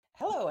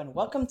and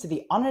welcome to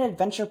the On an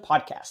Adventure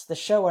podcast, the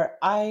show where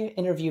I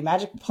interview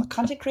Magic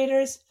content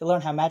creators to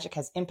learn how Magic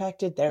has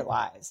impacted their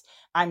lives.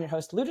 I'm your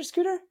host, Looter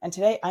Scooter, and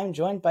today I'm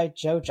joined by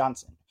Joe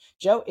Johnson.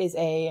 Joe is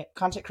a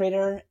content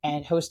creator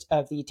and host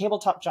of the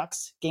Tabletop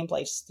Jocks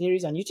gameplay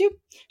series on YouTube.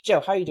 Joe,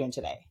 how are you doing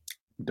today?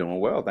 Doing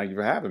well. Thank you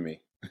for having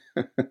me.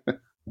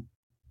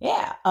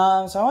 Yeah,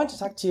 so I wanted to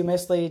talk to you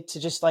mostly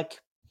to just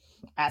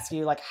ask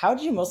you how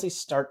did you mostly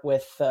start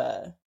with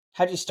how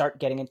did you start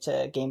getting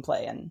into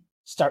gameplay and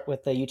start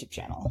with the YouTube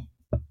channel?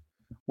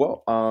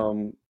 Well,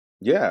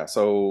 yeah.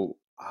 So,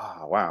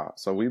 wow.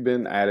 So we've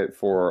been at it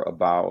for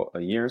about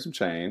a year and some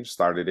change.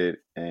 Started it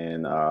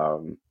in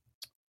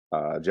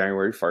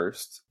January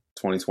 1st,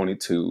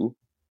 2022.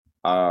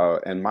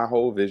 And my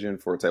whole vision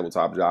for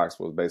Tabletop Jocks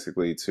was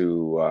basically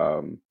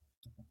to,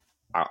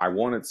 I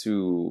wanted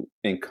to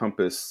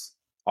encompass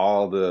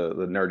all the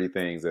nerdy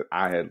things that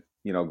I had,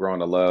 grown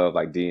to love,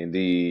 like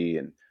D&D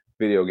and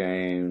video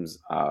games,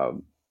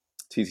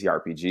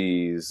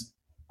 TTRPGs,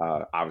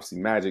 obviously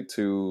Magic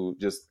too,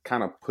 just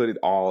kind of put it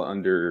all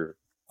under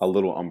a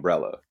little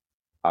umbrella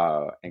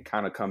and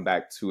kind of come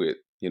back to it,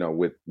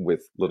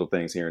 with little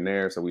things here and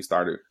there. So we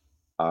started,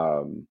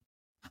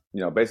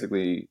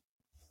 basically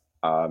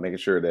making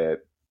sure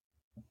that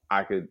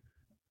I could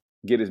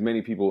get as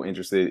many people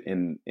interested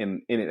in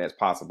it as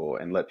possible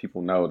and let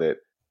people know that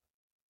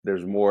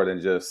there's more than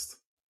just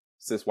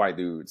cis white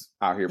dudes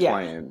out here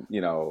playing,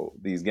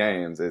 these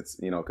games. It's,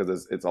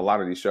 because it's a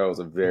lot of these shows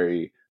are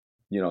very,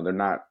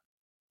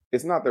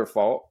 it's not their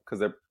fault because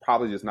they're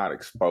probably just not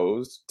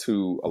exposed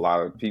to a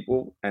lot of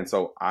people. And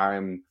so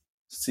I'm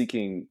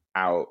seeking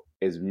out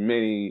as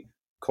many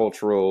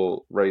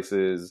cultural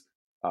races,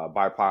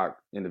 BIPOC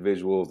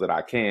individuals that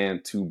I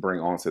can to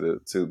bring onto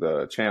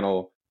the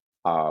channel.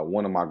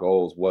 One of my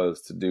goals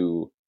was to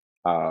do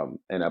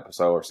an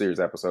episode or series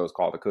episodes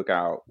called The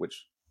Cookout,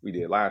 which we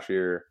did last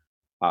year.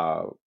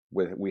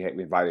 We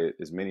invited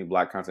as many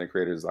Black content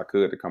creators as I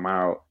could to come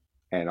out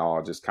and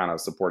all just kind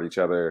of support each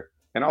other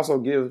and also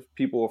give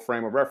people a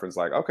frame of reference.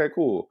 Like, okay,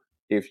 cool.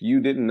 If you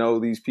didn't know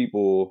these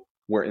people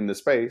were in the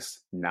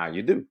space, now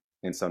you do.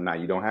 And so now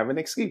you don't have an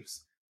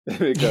excuse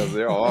because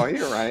they're all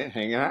here, right?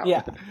 Hanging out.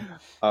 Yeah.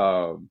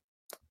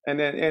 And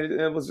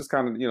it was just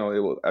kind of,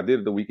 I did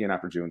it the weekend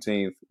after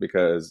Juneteenth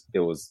because it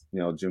was,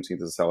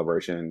 Juneteenth is a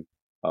celebration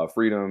of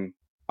freedom.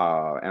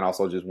 And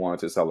also just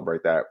wanted to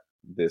celebrate that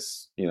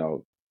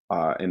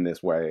in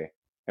this way.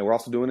 And we're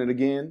also doing it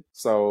again.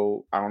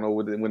 So I don't know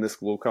when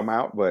this will come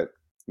out, but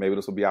maybe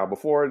this will be out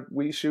before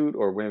we shoot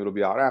or maybe it'll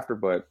be out after.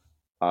 But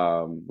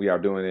we are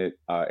doing it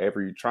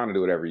trying to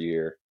do it every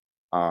year.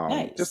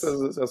 Nice. Just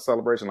as a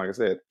celebration, like I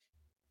said,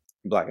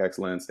 Black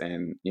excellence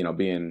and,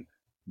 being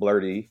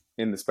blurty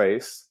in the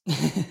space.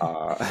 It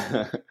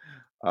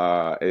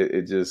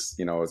just,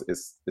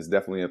 it's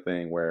definitely a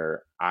thing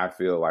where I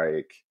feel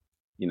like,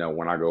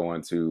 when I go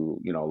into,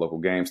 local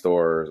game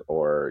stores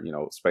or,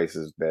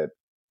 spaces that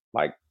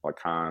like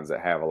cons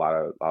that have a lot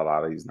of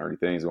these nerdy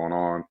things going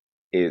on,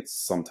 it's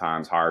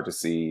sometimes hard to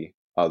see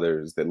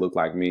others that look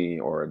like me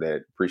or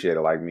that appreciate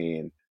it like me.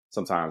 And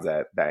sometimes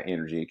that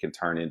energy can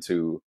turn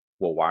into,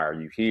 well, why are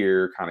you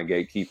here? Kind of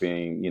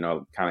gatekeeping,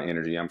 kind of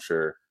energy. I'm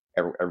sure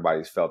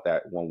everybody's felt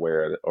that one way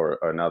or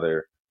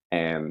another.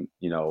 And,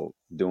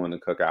 doing the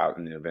cookout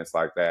and the events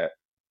like that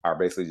are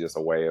basically just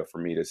a way for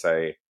me to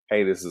say,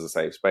 hey, this is a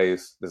safe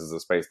space. This is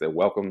a space that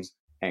welcomes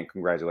and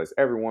congratulates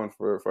everyone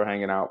for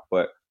hanging out,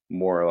 but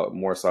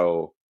more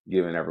so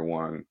giving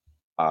everyone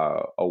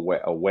a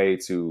way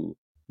to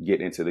get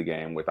into the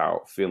game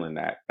without feeling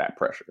that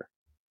pressure.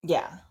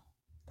 Yeah,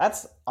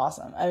 that's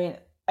awesome. I mean,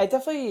 I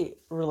definitely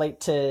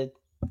relate to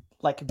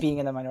being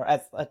in the minority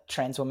as a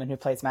trans woman who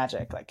plays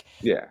Magic.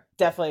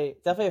 Definitely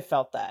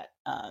felt that.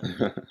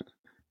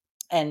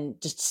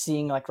 And just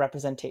seeing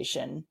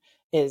representation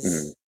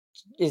is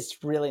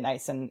really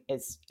nice, and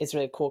it's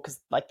really cool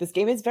because this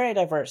game is very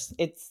diverse.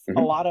 It's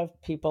a lot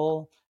of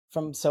people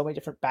from so many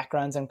different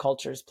backgrounds and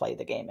cultures play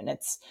the game, and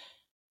it's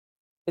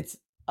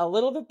a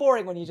little bit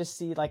boring when you just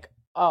see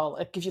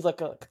if you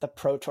look at the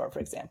Pro Tour, for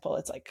example,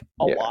 it's a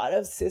lot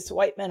of cis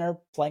white men are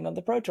playing on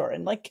the Pro Tour,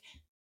 and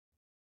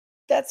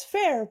that's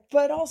fair,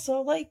 but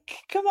also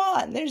come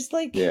on, there's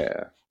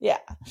yeah,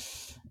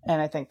 and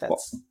I think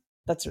that's really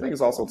I think it's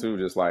cool. Also too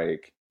just I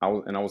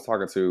was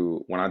talking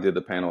to when I did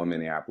the panel in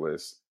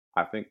Minneapolis.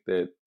 I think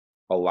that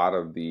a lot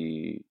of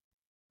the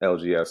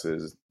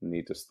LGSs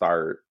need to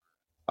start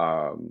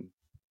by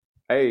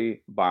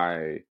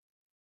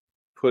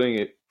putting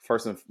it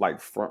first and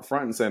front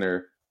and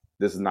center.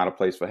 This is not a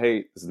place for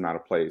hate. This is not a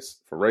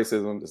place for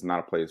racism. This is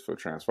not a place for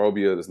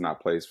transphobia. This is not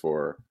a place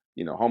for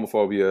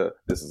homophobia.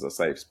 This is a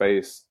safe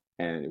space,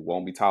 and it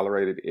won't be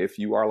tolerated if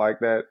you are like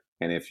that.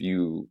 And if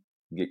you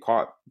get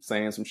caught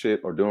saying some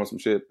shit or doing some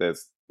shit,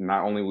 that's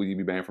not only will you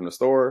be banned from the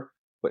store,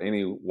 but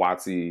any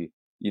WotC,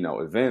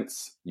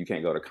 events, you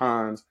can't go to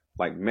cons.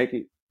 Make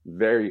it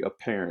very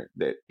apparent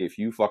that if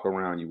you fuck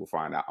around, you will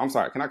find out. I'm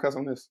sorry, can I cuss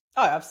on this?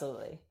 Oh,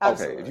 absolutely.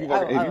 Okay, if you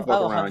fuck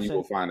around, you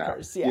will find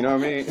out. Yeah. You know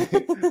what I mean?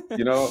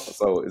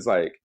 So it's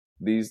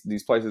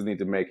these places need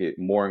to make it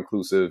more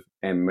inclusive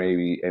and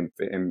maybe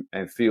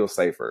and feel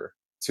safer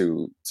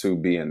to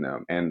be in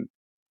them. And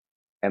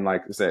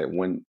like I said,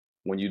 when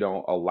you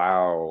don't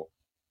allow,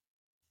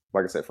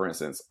 like I said, for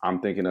instance,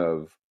 I'm thinking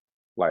of,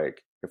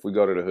 like, if we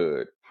go to the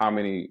hood, how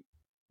many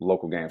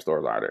local game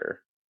stores are there?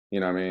 You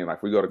know what I mean? Like,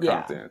 if we go to Yeah.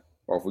 Compton,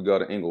 or if we go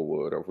to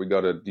Inglewood, or if we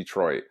go to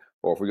Detroit,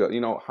 or if we go,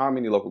 how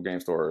many local game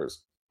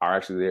stores are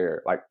actually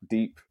there? Like,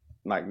 deep,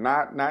 like,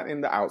 not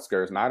in the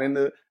outskirts, not in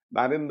the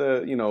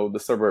the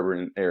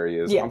suburban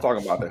areas. Yeah. I'm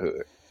talking about the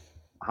hood.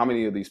 How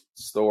many of these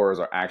stores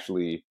are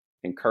actually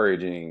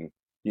encouraging,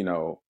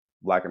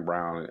 black and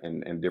brown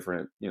and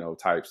different,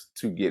 types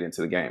to get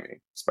into the gaming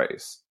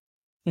space?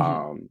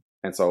 Mm-hmm.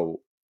 And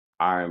so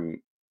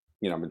I'm,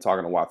 I've been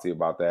talking to Watsi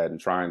about that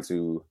and trying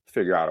to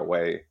figure out a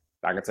way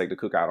I can take the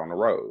cookout on the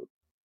road.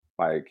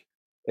 Like,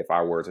 if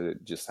I were to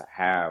just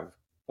have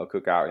a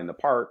cookout in the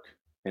park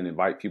and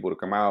invite people to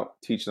come out,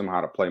 teach them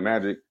how to play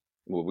Magic.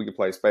 Well, we can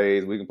play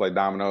spades, we can play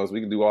dominoes, we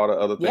can do all the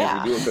other things we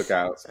Yeah. do in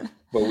cookouts.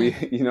 But we,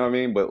 you know what I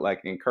mean? But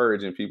like,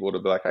 encouraging people to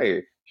be like, hey,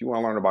 if you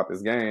want to learn about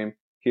this game,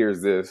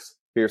 here's this,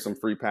 here's some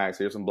free packs,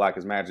 here's some Black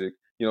is Magic.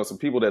 Some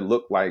people that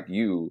look like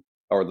you,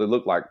 or that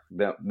look like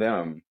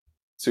them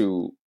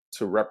to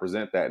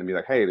represent that and be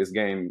like, hey, this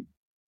game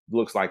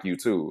looks like you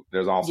too.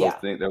 There's also Yeah.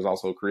 there's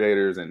also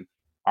creators and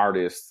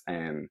artists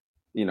and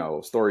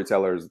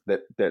storytellers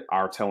that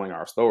are telling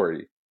our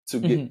story to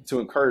get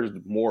to encourage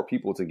more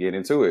people to get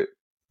into it.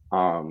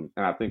 And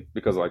I think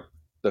because, like,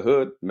 the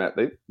hood,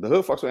 the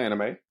hood fucks with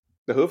anime,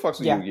 the hood fucks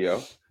with Yeah.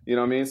 Yu-Gi-Oh. You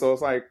know what I mean? So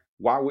it's like,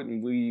 why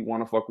wouldn't we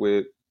want to fuck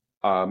with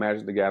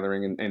Magic the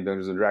Gathering and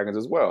Dungeons and Dragons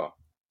as well?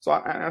 So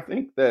I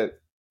think that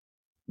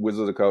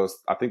Wizards of the Coast,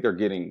 I think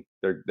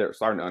they're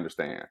starting to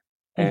understand.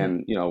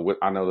 And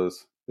I know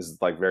this is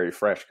like very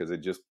fresh because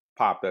it just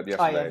popped up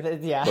yesterday.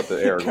 Oh yeah, But the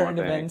Aragorn current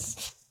thing,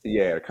 events.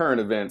 yeah, the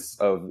current events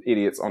of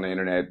idiots on the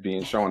internet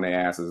being showing their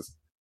asses.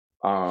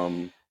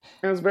 And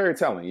it's very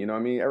telling. You know what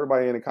I mean?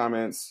 Everybody in the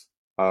comments,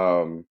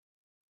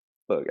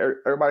 look,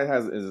 everybody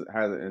has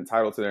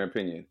entitled to their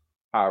opinion.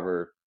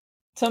 However,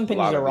 some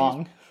opinions are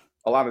wrong.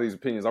 A lot of these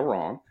opinions are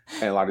wrong,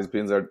 and a lot of these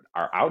opinions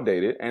are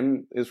outdated,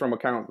 and it's from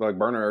accounts like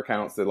burner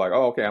accounts that, like,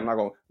 oh, okay, I'm not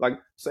gonna, like,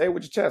 say it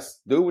with your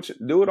chest, do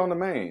it on the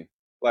main,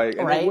 like,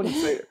 and they wouldn't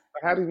say,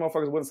 how these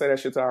motherfuckers wouldn't say that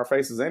shit to our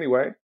faces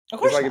anyway. Of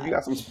course, it's like, not. If you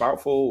got some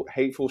spoutful,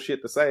 hateful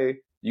shit to say,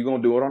 you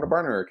gonna do it on the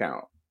burner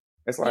account.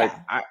 It's like,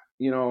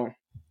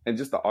 and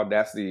just the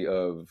audacity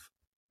of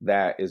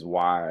that is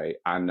why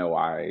I know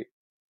I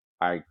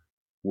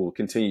will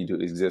continue to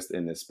exist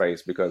in this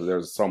space, because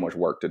there's so much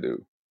work to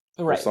do.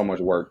 Right. There's so much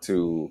work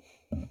to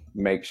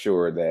make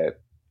sure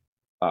that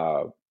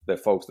that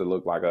folks that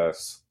look like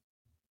us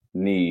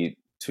need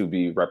to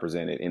be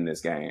represented in this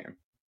game.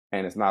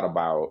 And it's not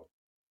about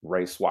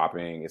race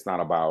swapping. It's not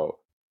about,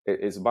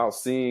 it's about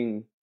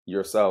seeing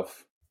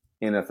yourself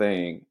in a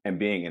thing and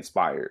being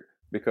inspired,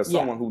 because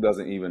someone who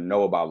doesn't even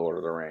know about Lord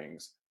of the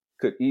Rings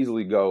could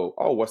easily go,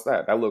 oh, what's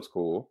that? That looks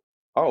cool.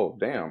 Oh,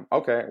 damn.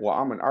 Okay. Well,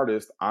 I'm an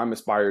artist. I'm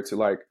inspired to,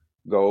 like,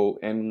 go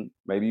and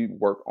maybe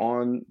work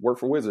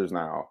for Wizards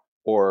now,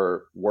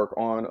 or work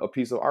on a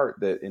piece of art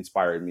that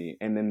inspired me,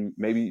 and then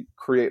maybe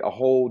create a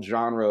whole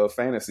genre of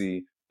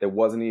fantasy that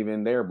wasn't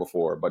even there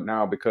before. But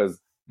now, because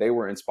they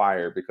were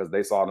inspired, because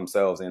they saw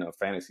themselves in a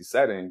fantasy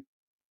setting,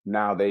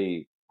 now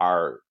it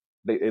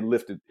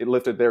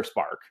lifted their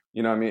spark,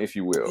 you know what I mean, if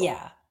you will.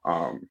 Yeah.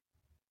 And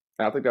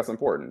I think that's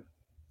important.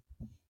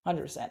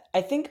 100%.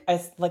 I think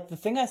the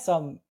thing I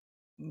saw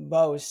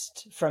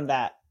most from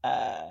that,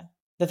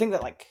 the thing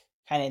that, like,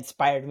 kind of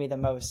inspired me the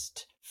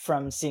most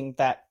from seeing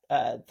that,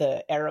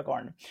 the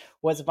Aragorn,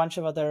 was a bunch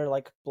of other,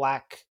 like,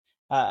 Black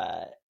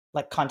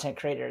like content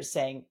creators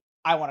saying,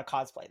 I want to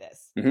cosplay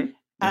this. And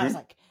I was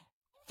like,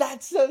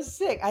 that's so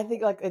sick. I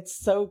think, like, it's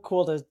so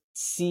cool to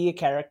see a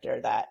character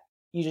that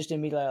you just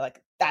immediately are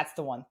like, that's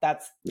the one,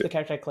 that's the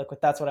character I click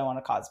with, that's what I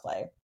want to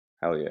cosplay.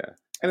 Hell yeah.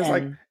 And it's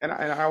like, and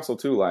I also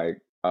too,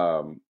 like,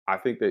 I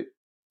think that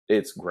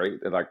it's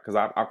great that, like, because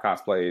I've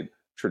cosplayed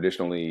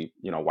traditionally,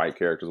 white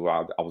characters.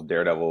 Well, I was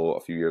Daredevil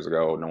a few years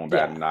ago, no one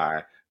batted an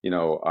eye,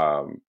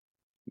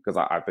 because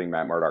I think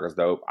Matt Murdock is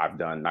dope. I've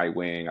done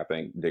Nightwing. I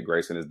think Dick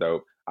Grayson is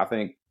dope. I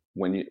think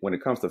when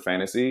it comes to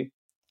fantasy,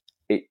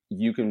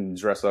 you can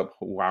dress up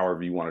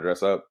however you want to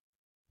dress up,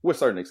 with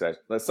certain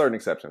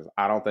exceptions.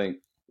 I don't think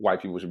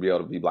white people should be able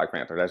to be Black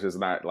Panther. That's just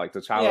not, like,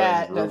 T'Challa.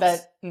 Yeah,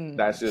 groups,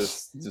 that's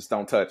just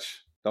don't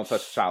touch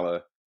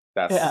T'Challa.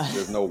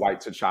 There's no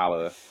white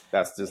T'Challa.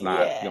 That's just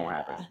not gonna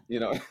happen.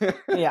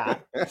 Yeah.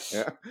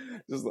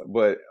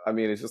 But I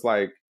mean, it's just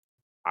like,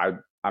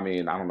 I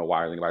mean, I don't know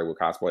why anybody would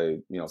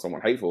cosplay,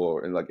 someone hateful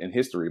or in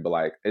history, but,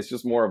 like, it's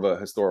just more of a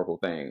historical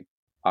thing.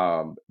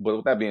 But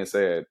with that being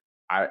said,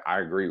 I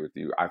agree with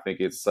you. I think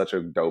it's such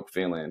a dope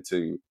feeling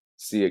to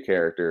see a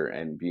character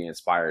and be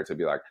inspired to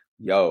be like,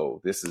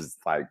 yo, this is,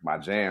 like, my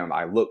jam.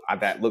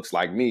 That looks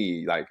like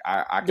me. Like,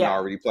 I can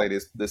already play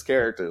this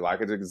character.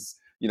 Like, I could just,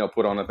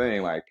 put on a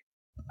thing, like,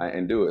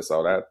 and do it.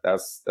 So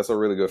that's a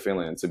really good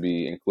feeling, to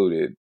be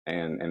included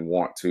and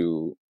want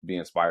to be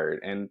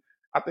inspired. And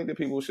I think that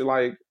people should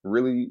like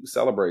really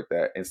celebrate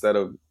that instead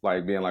of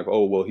like being like,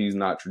 oh well, he's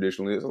not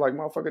traditionally. It's like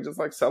motherfucker, just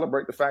like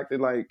celebrate the fact that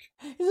like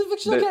He's a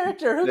fictional that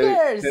character. Who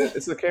cares?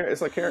 it's a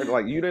character.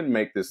 Like you didn't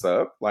make this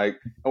up. Like,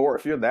 or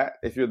if you're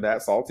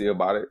that salty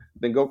about it,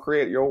 then go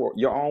create your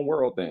own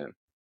world. Then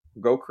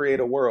go create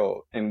a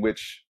world in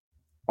which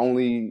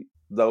only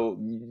though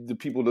the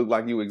people look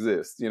like you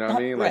exist. You know what I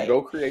mean? Like Right.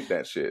 go create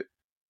that shit.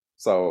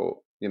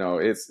 So,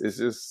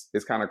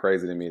 it's kind of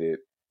crazy to me that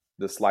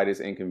the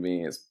slightest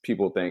inconvenience,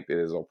 people think that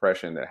is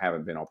oppression that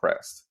haven't been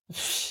oppressed.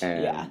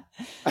 And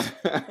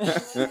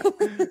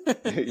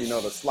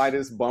the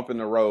slightest bump in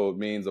the road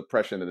means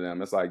oppression to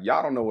them. It's like,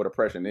 y'all don't know what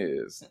oppression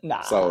is.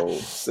 Nah. So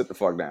sit the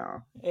fuck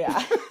down.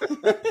 Yeah.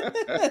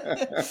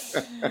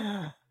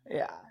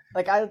 Yeah.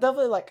 Like I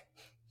definitely like,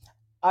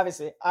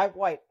 obviously I'm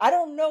white. I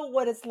don't know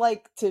what it's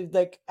like to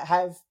like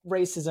have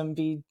racism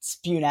be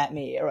spewed at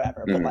me or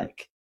whatever, but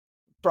like,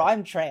 bro,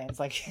 I'm trans.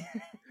 Like,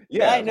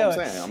 yeah, I know. What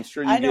I'm saying. I'm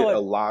sure you get a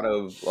lot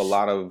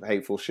of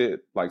hateful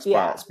shit like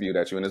spewed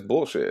at you, and it's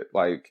bullshit.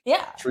 Like,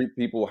 treat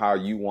people how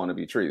you want to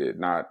be treated,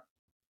 not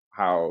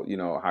how you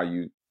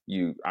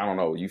I don't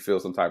know, you feel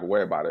some type of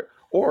way about it,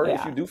 or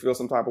if you do feel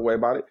some type of way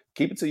about it,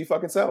 keep it to your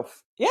fucking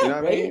self. Yeah, you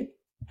know what I mean?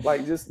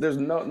 Like, just there's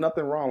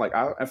nothing wrong. Like,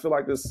 I feel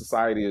like this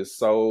society is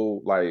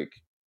so like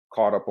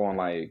caught up on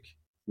like,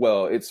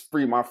 well, it's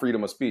my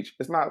freedom of speech.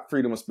 It's not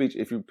freedom of speech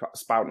if you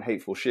spouting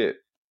hateful shit.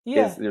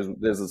 Yeah. There's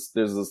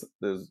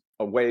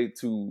a way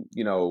to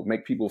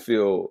make people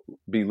feel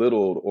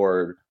belittled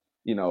or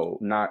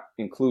not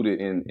included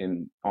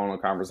in on a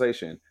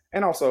conversation.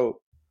 And also,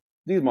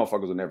 these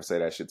motherfuckers will never say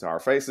that shit to our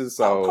faces.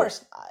 So of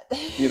course not.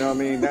 You know what I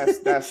mean? That's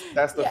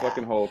the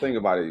fucking whole thing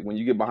about it. When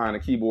you get behind a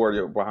keyboard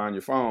or behind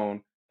your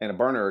phone and a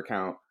burner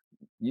account,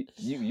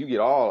 you get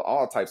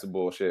all types of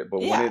bullshit.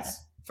 But when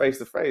it's face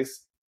to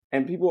face,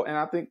 and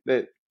I think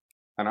that,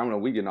 and I don't know,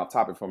 we getting off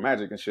topic for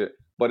Magic and shit,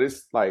 but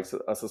it's like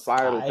a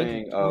societal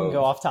thing of, you can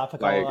go off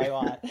topic all I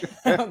want.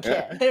 I don't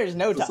care. There's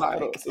no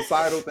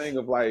societal thing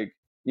of like,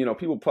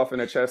 people puffing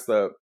their chest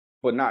up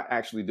but not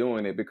actually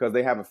doing it because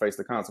they haven't faced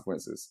the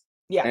consequences.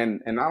 Yeah.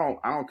 And I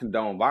don't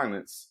condone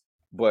violence,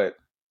 but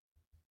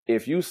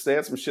if you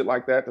said some shit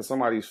like that to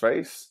somebody's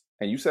face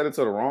and you said it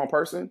to the wrong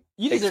person,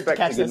 you deserve to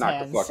catch those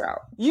hands. The fuck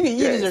out. You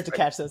deserve to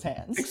catch those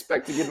hands.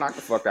 Expect to get knocked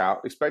the fuck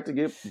out. Expect to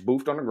get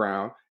boofed on the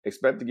ground.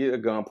 Expect to get a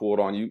gun pulled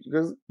on you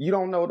because you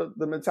don't know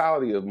the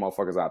mentality of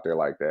motherfuckers out there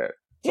like that.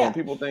 So when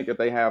people think that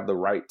they have the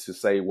right to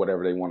say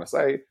whatever they want to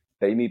say,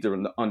 they need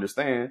to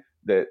understand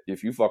that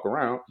if you fuck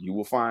around, you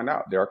will find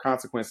out there are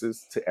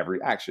consequences to every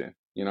action.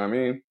 You know what I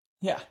mean?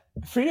 Yeah.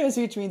 Freedom of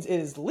speech means it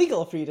is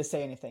legal for you to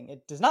say anything.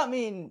 It does not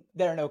mean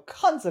there are no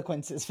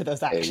consequences for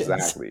those actions.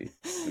 Exactly.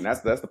 And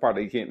that's the part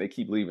they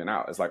keep leaving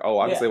out. It's like, oh,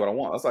 I can say what I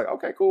want. It's like,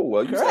 okay, cool.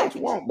 Well, you say what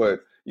you want,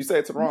 but you say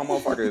it to the wrong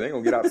motherfucker, they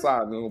gonna get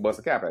outside and they're gonna bust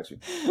a cap at you.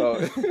 So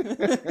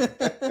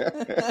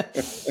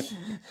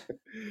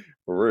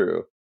for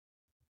real.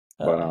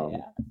 But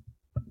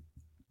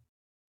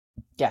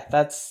yeah,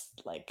 that's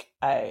like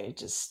I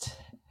just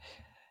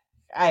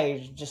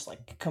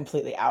like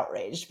completely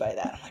outraged by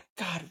that. I'm like,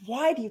 God,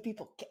 why do you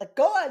people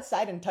go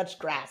outside and touch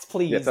grass,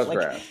 please? Yeah, touch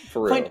grass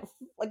for real.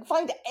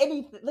 Find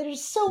anything.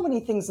 There's so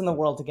many things in the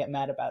world to get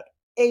mad about.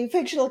 A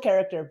fictional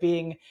character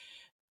being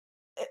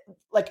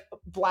like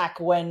black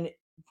when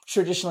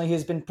traditionally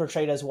he's been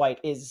portrayed as white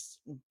is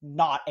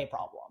not a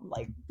problem.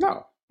 Like,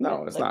 no,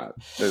 it's not.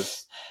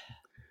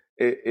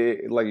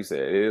 It like you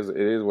said, it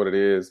is what it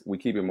is. We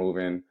keep it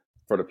moving.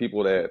 For the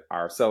people that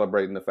are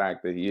celebrating the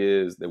fact that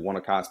they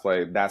want to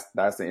cosplay, that's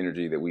the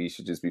energy that we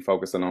should just be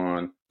focusing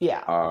on.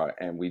 Yeah.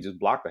 And we just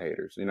block the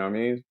haters. You know what I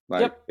mean?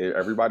 Like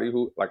everybody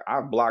who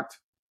I've blocked,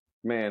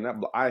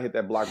 man, I hit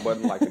that block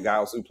button like the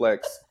Guile suplex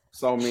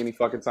so many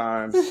fucking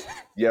times.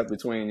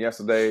 Between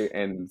yesterday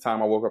and the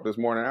time I woke up this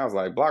morning, I was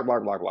like block,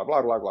 block, block, block,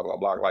 block, block, block, block,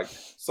 block, like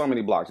so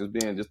many blocks, just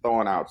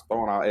throwing out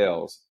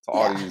L's to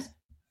all these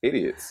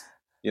idiots,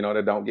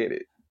 that don't get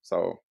it.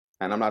 So.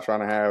 And I'm not trying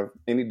to have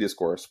any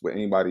discourse with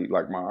anybody.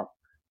 Like my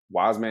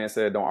wise man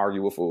said, don't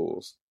argue with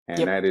fools.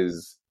 And that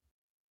is,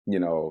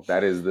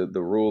 the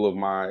rule of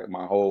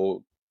my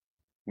whole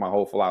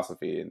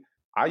philosophy. And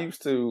I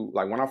used to,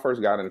 like, when I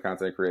first got into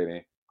content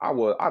creating, I'm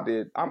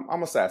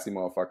a sassy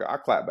motherfucker. I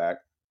clap back.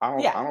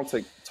 I don't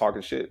take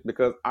talking shit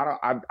because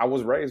I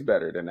was raised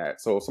better than that.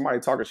 So if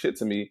somebody talking shit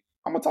to me,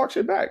 I'm gonna talk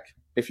shit back.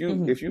 If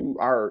you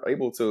are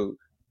able to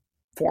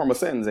form a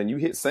sentence and you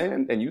hit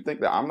send and you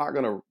think that I'm not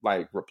gonna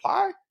like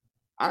reply,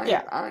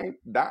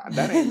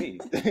 that ain't me.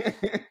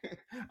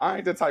 I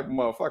ain't the type of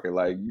motherfucker.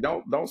 Like,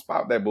 don't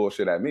spout that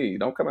bullshit at me.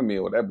 Don't come at me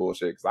with that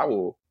bullshit because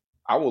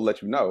I will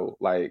let you know.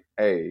 Like,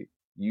 hey,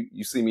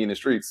 you see me in the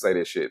streets, say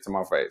this shit to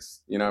my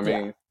face. You know what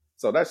I mean?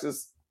 So that's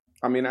just.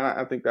 I mean,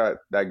 I think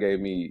that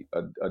gave me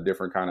a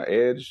different kind of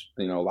edge.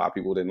 A lot of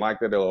people didn't like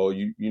that. They're like,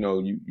 you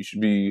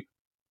should be,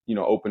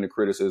 open to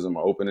criticism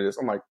or open to this.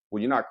 I'm like,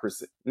 well, you're not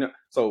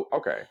So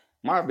okay,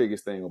 my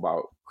biggest thing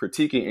about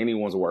critiquing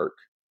anyone's work,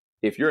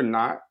 if you're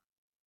not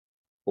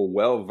a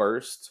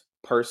well-versed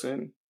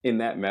person in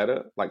that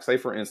meta, like say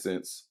for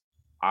instance,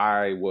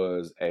 I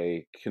was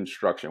a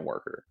construction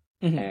worker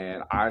Mhm.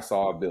 and I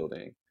saw a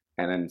building,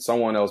 and then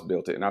someone else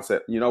built it, and I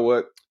said, you know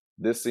what,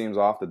 this seems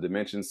off. The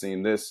dimensions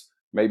seem this.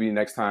 Maybe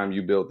next time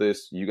you build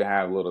this, you can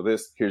have a little of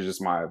this. Here's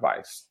just my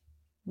advice: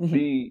 Mhm.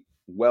 be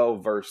well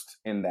versed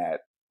in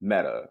that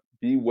meta.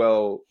 Be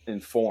well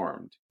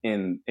informed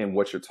in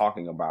what you're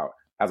talking about,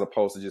 as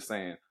opposed to just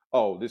saying,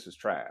 "Oh, this is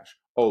trash.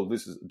 Oh,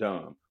 this is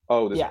dumb.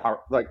 Oh, this Yeah.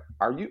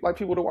 are you like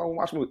people that want to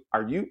watch movies?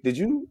 Are you? Do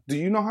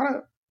you know how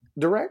to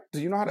direct?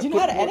 Do you know how to Do you know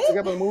how to put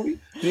together a edit? movie?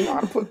 Do you know how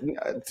to put?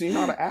 Do you know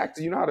how to act?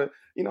 Do you know how to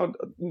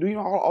do you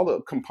know all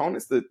the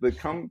components that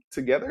come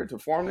together to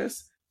form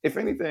this? If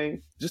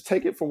anything, just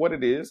take it for what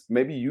it is.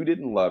 Maybe you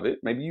didn't love it.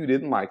 Maybe you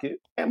didn't like it,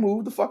 and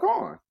move the fuck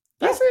on.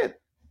 Yeah. That's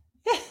it.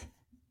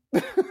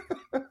 Yeah.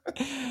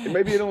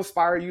 Maybe it'll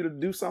inspire you to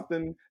do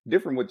something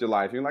different with your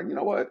life. You're like, you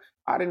know what?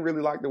 I didn't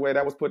really like the way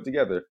that was put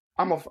together.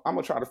 I'm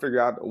gonna try to figure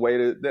out a way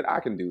that I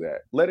can do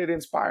that. Let it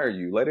inspire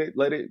you. Let it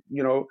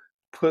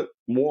put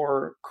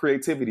more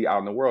creativity out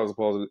in the world, as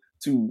opposed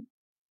to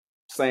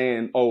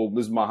saying, "Oh,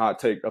 this is my hot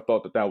take. I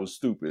thought that was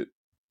stupid."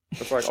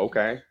 It's like,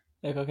 okay,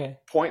 Like, okay,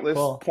 pointless,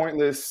 cool.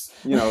 pointless.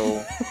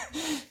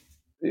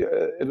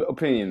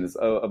 Opinions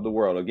of the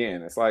world.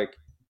 Again, it's like,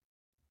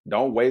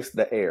 don't waste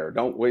the air.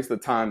 Don't waste the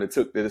time that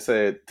took that it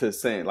said to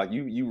send. Like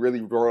you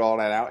really wrote all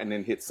that out and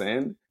then hit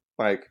send.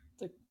 Like,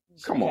 Like,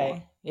 come on.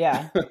 okay,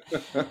 yeah.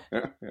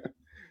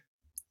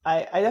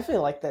 I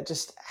definitely like that.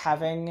 Just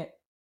having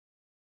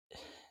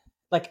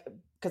like,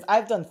 because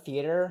I've done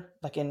theater,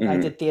 I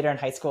Hmm. did theater in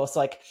high school,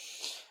 so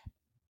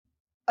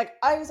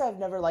I've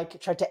never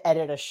like tried to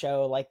edit a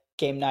show like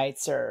game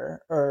nights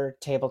or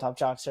tabletop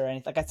jocks or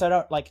anything. So I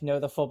don't like know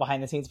the full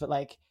behind the scenes, but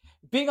like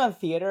being on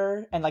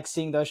theater and like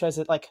seeing those shows,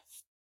 it like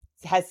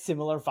has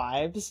similar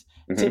vibes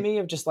to Hmm. me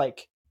of just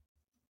like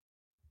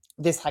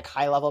this like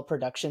high level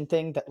production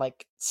thing that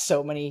like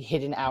so many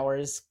hidden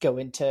hours go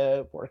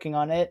into working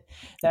on it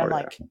that Oh I'm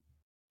yeah.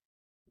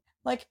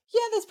 like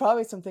yeah, there's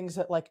probably some things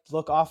that like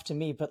look off to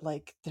me, but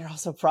like they're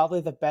also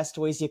probably the best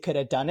ways you could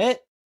have done it.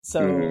 Hmm.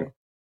 So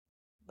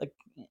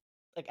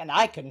like and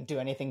I couldn't do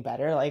anything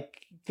better. Like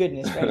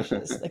goodness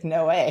gracious, like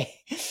no way.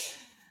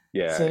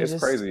 Yeah, So it's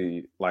just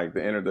crazy. Like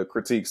the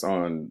critiques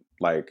on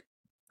like,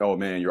 oh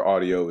man, your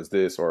audio is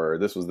this or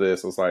this was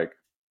this. It's like,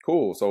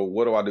 cool. So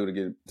what do I do to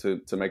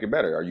get to make it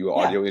better? Are you an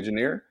yeah, audio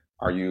engineer?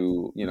 Are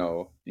you,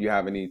 do you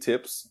have any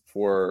tips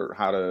for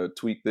how to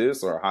tweak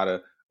this or how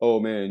to, oh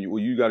man,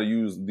 you got to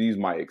use these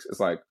mics. It's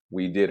like,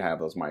 we did have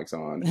those mics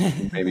on.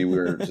 Maybe we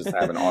were just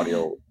having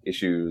audio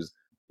issues,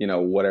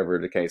 whatever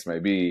the case may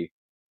be.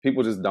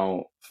 People just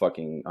don't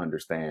fucking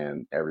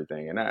understand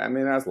everything. And I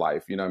mean, that's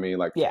life. You know what I mean?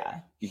 Like, yeah,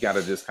 you got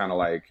to just kind of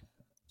like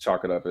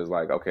chalk it up as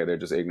like, okay, they're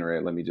just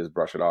ignorant. Let me just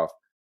brush it off.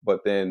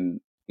 But then,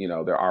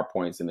 there are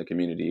points in the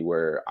community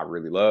where I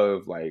really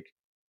love,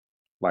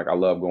 like I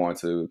love going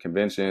to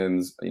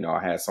conventions.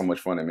 I had so much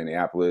fun in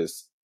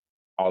Minneapolis.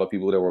 All the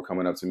people that were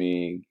coming up to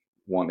me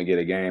wanting to get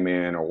a game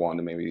in or wanting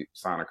to maybe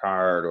sign a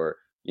card or,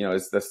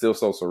 that's still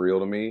so surreal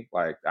to me.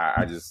 Like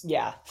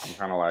yeah, I'm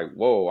kind of like,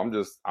 whoa, I'm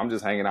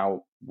just hanging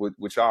out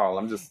with y'all.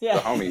 I'm just the yeah,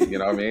 homie. You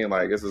know what I mean?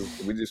 Like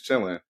we just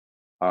chilling.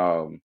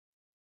 Um,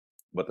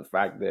 but the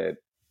fact that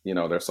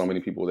there's so many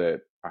people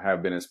that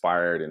have been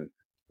inspired, and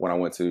when I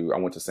went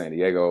to San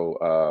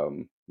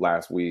Diego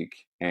last week,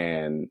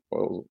 and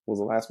was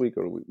it last week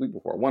or the week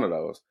before, one of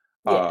those.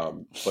 yeah.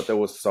 But there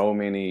was so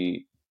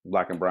many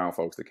black and brown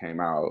folks that came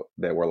out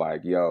that were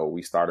like, yo,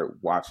 we started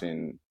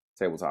watching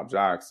tabletop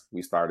jocks,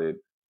 we started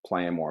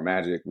playing more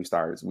Magic,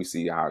 we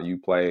see how you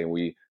play, and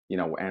we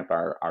amp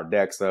our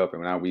decks up,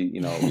 and now we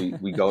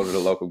go to the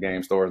local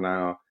game stores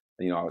now.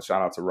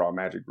 Shout out to Raw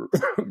Magic Group.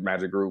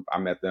 Magic Group. I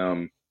met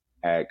them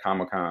at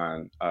Comic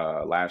Con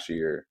last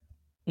year,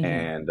 Mhm.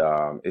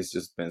 and it's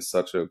just been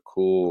such a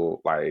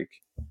cool, like,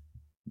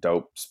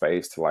 dope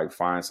space to like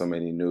find so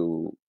many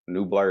new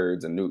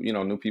blurs and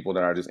new people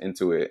that are just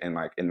into it, and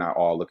not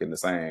all looking the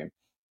same.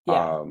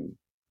 Yeah, Um,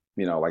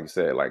 like you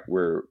said, like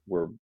we're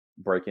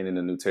breaking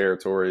into new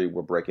territory.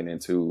 We're breaking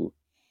into,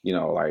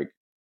 like,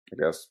 I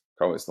guess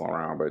COVID's still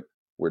around, but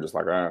we're just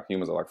like,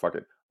 humans are like, fuck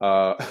it.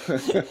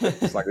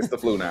 It's like it's the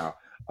flu now.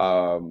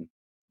 Um,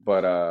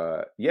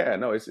 but yeah,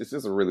 no, it's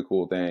just a really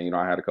cool thing.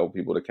 I had a couple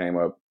people that came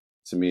up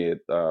to me at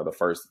the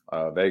first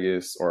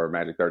Vegas or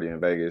Magic 30 in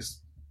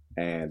Vegas,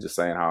 and just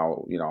saying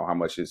how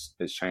much it's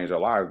changed our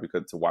lives,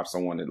 because to watch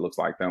someone that looks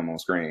like them on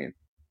screen,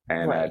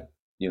 and right.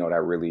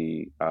 that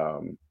really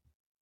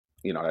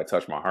that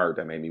touched my heart,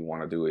 that made me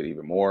want to do it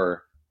even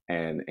more,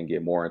 and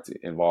get more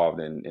involved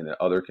in the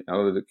other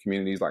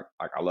communities. Like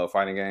I love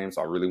fighting games,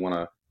 so I really want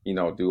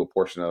to do a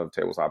portion of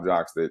Tabletop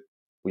Jocks that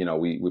we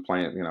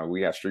playing.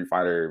 We have Street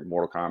Fighter,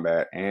 Mortal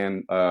Kombat,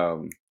 and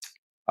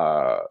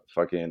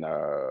fucking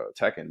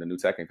Tekken, the new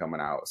Tekken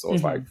coming out. So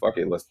it's like, Mhm. fuck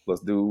it,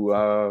 let's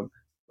do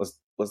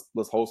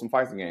let's hold some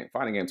fighting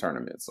game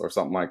tournaments or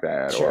something like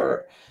that,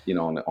 or Sure.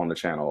 on the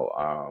channel.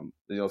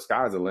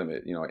 Sky's the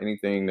limit.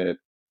 Anything that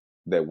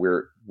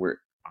we're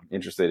I'm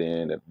interested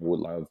in, that would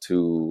love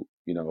to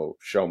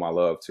show my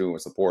love to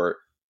and support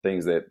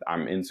things that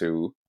I'm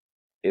into,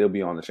 it'll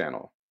be on the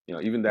channel.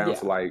 Even down to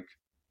Yeah. like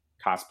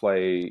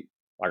cosplay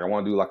like I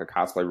want to do like a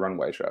cosplay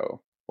runway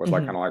show where it's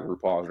like Mhm. kind of like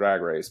RuPaul's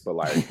Drag Race, but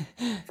like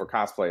for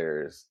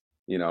cosplayers,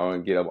 you know,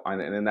 and get up,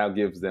 and then that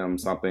gives them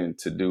something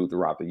to do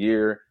throughout the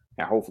year,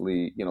 and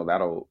hopefully, you know,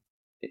 that'll,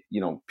 you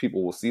know,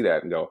 people will see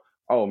that and go,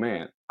 oh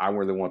man, I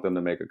really want them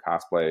to make a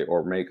cosplay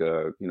or make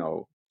a, you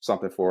know,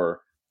 something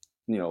for,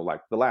 you know,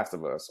 like The Last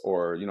of Us,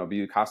 or, you know,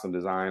 be a costume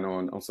design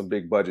on some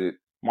big budget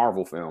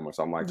Marvel film or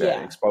something like that, and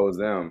Yeah. expose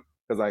them.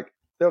 Because like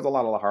there's a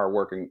lot of hard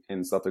work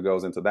and stuff that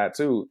goes into that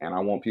too. And I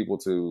want people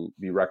to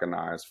be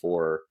recognized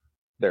for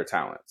their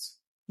talents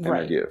and their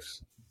Right.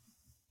 gifts.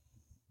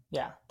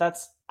 Yeah.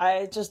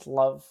 I just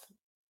love,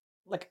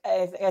 like,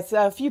 it's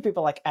a few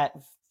people like at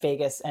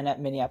Vegas and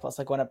at Minneapolis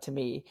like went up to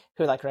me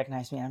who like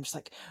recognized me, and I'm just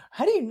like,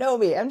 how do you know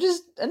me? I'm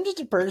just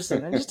a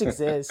person. I just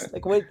exist.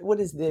 Like, what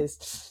is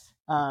this?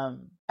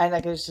 And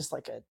like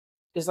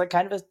it's like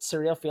kind of a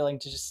surreal feeling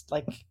to just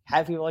like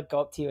have people like go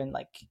up to you and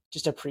like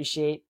just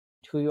appreciate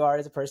who you are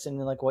as a person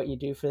and like what you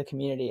do for the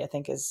community. I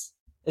think is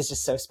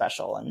just so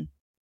special,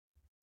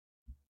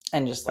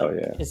 and just Oh like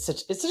yeah. it's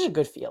such a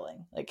good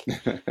feeling. Like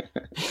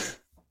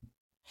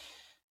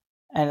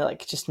and it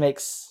like just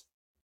makes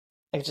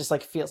it just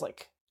like feels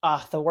like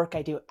the work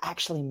I do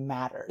actually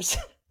matters,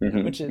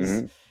 which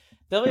is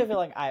definitely a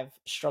feeling I've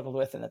struggled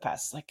with in the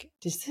past. Like,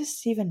 does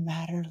this even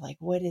matter? Like,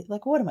 what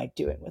am I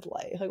doing with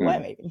life? Like, why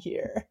am I even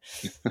here?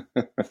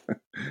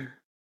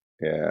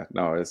 Yeah,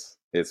 no,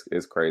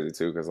 it's crazy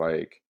too, because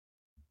like,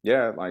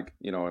 yeah, like,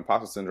 you know,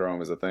 imposter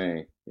syndrome is a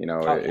thing. You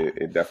know, Oh yeah,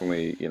 it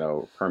definitely, you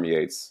know,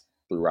 permeates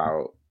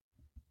throughout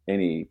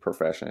any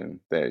profession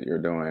that you're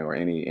doing, or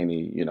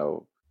any, you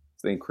know,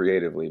 thing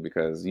creatively,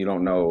 because you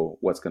don't know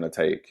what's going to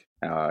take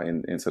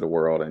into the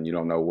world, and you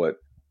don't know what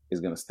is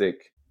going to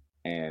stick,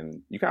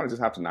 and you kind of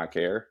just have to not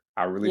care.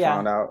 I really yeah,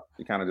 found out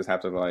you kind of just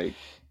have to like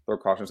throw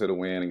caution to the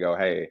wind and go,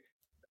 hey,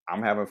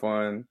 I'm having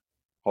fun.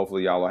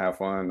 Hopefully y'all will have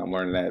fun. I'm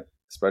learning that,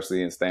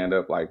 especially in stand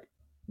up, like,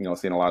 you know,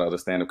 seeing a lot of other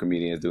stand up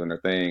comedians doing their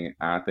thing.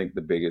 I think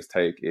the biggest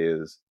take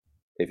is,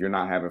 if you're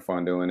not having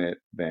fun doing it,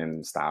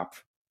 then stop.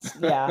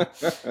 yeah,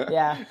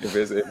 yeah, If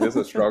it's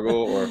a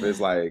struggle, or if it's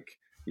like,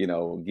 you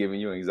know, giving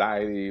you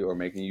anxiety or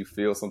making you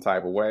feel some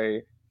type of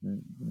way,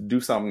 do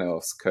something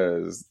else,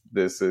 because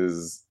this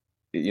is,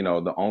 you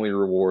know, the only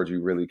reward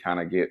you really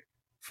kind of get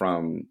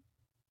from,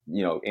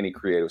 you know, any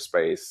creative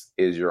space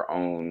is your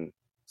own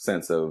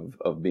sense of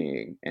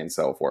being and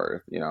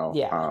self-worth, you know.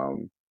 yeah.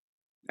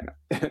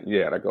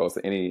 Yeah, that goes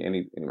to any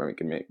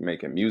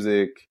making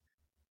music,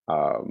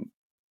 um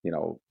you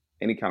know,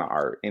 any kind of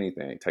art,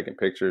 anything, taking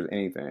pictures,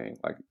 anything.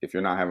 Like, if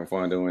you're not having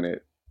fun doing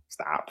it,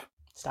 stop.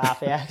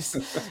 Stop. Yeah,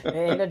 it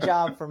ain't a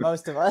job for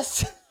most of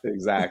us.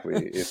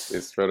 Exactly.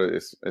 It's for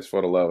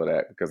the love of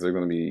that, because there's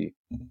going to be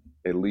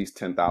at least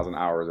 10,000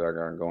 hours that are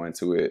going to go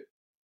into it,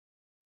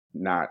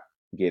 not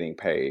getting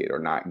paid, or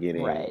not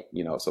getting, Right.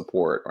 you know,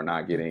 support, or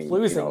not getting, you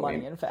Losing know,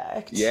 money, in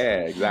fact. yeah,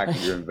 exactly.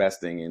 You're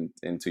investing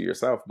into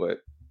yourself, but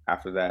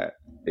after that,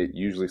 it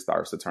usually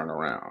starts to turn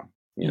around,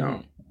 you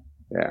know. Mhm.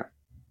 Yeah.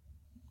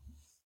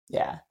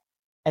 Yeah.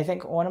 I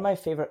think one of my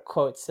favorite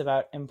quotes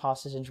about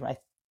imposter syndrome,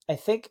 I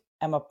think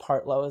Emma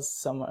Partlow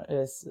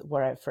is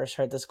where I first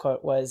heard this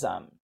quote, was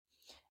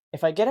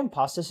if I get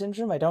imposter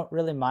syndrome, I don't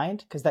really mind,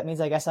 because that means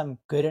I guess I'm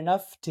good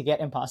enough to get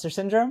imposter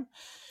syndrome.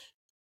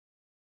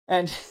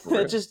 And it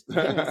For just hit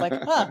me. I was like,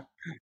 real. huh,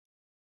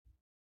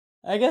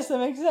 I guess that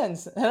makes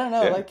sense. I don't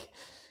know, Yeah. like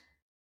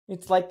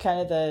it's like kind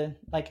of the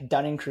like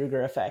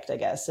Dunning-Kruger effect, I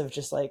guess, of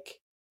just like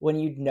when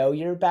you know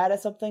you're bad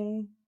at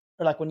something,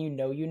 or like when you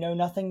know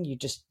nothing, you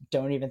just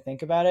don't even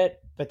think about it.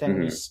 But then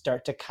when you Hmm.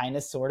 start to kind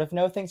of sort of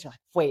know things, you're like,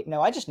 wait,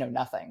 no, I just know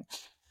nothing.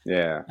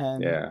 Yeah.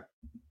 And Yeah.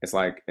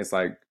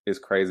 It's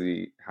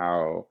crazy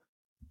how,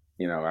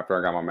 you know, after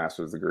I got my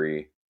master's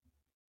degree,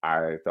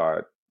 I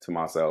thought to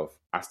myself,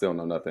 I still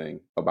know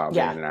nothing about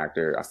being yeah. an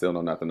actor. I still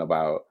know nothing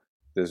about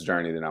this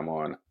journey that I'm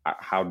on.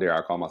 How dare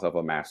I call myself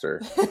a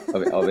master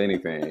of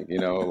anything? You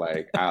know,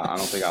 like, I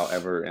don't think I'll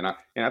ever. And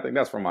I think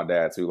that's from my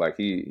dad too. Like,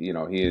 he, you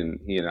know, he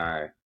and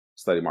I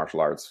study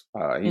martial arts.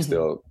 He Hmm.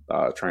 still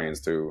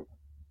trains too.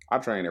 I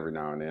train every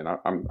now and then.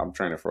 I'm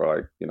training for,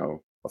 like, you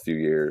know, a few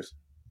years,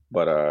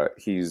 but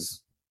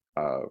he's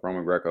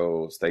Roman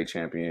Greco state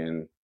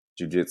champion,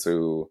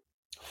 jujitsu,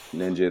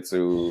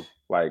 ninjutsu,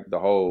 like the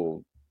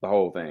whole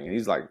thing.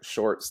 He's like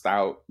short,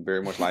 stout,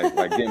 very much like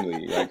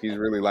Gimli. Like, he's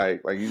really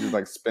like he's just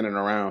like spinning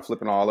around,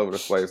 flipping all over the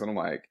place. And I'm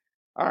like,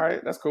 all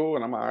right, that's cool.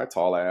 And I'm all right,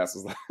 tall ass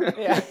is like,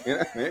 Yeah. you know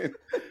what I mean?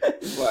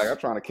 He's like, I'm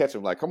trying to catch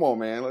him. Like, come on,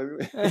 man.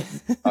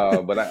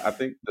 But I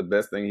think the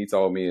best thing he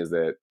told me is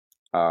that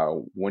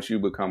once you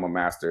become a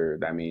master,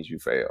 that means you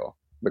fail,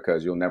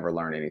 because you'll never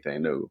learn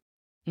anything new.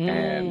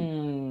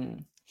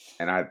 And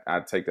Mm. I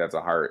take that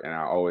to heart, and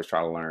I always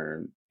try to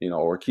learn, you know,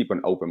 or keep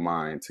an open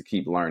mind to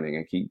keep learning,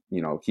 and keep,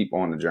 you know, keep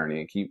on the journey,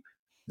 and keep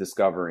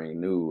discovering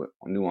new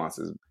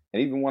nuances.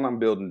 And even when I'm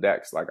building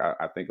decks, like,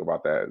 I think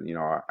about that, you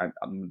know,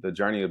 the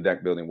journey of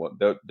deck building. Well,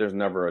 there's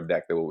never a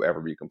deck that will ever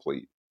be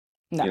complete.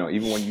 You know, No.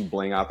 even when you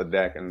bling out the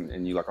deck,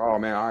 and you like, oh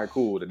man, all right,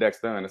 cool, the deck's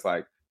done. It's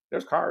like,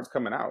 there's cards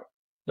coming out,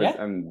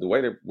 Yeah. and the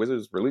way that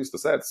Wizards release the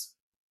sets,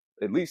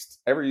 at least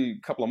every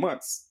couple of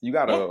months, you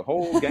got Yeah. a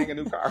whole gang of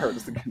new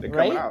cards that coming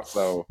Right? out.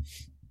 So,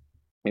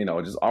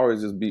 just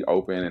always just be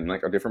open and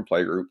like a different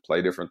play group,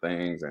 play different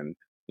things. And,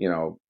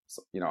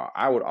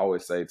 I would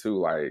always say too,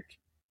 like,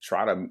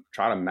 try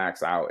to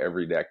max out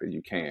every deck that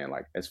you can,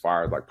 like as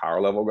far as like power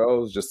level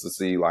goes, just to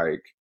see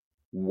like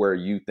where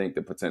you think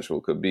the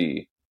potential could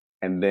be.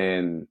 And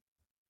then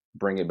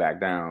bring it back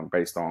down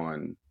based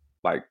on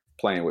like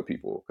playing with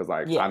people. Cause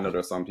like I Yeah. know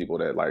there's some people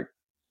that like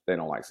they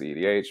don't like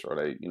CEDH, or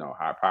they,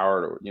 high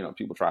powered, or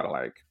people try to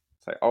like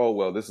say, oh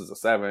well, this is a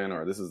 7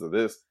 or this is a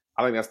this.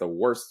 I think that's the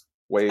worst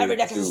way Every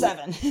deck is a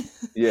to 7.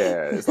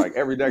 yeah, it's like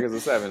every deck is a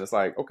 7. It's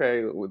like,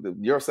 okay,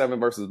 your 7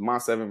 versus my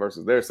 7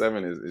 versus their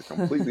 7 is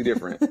completely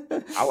different.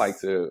 I like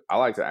to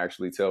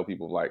actually tell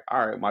people like,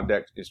 all right, my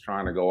deck is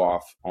trying to go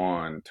off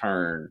on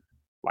turn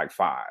like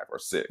 5 or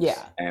 6.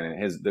 Yeah.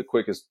 And the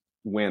quickest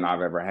win I've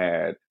ever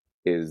had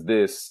is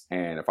this.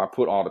 And if I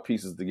put all the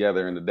pieces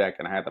together in the deck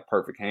and I had the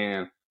perfect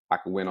hand, I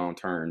could win on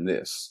turn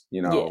this.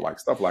 Like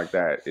stuff like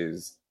that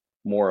is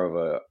more of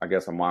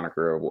a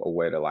moniker of a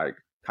way to like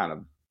kind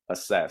of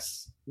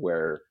assess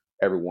where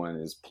everyone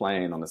is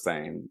playing on the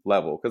same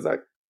level. Because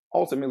like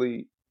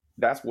ultimately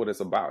that's what it's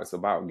about. It's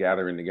about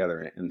gathering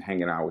together and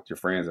hanging out with your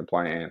friends and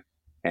playing.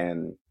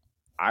 And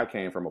I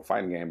came from a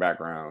fighting game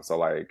background, so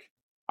like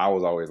I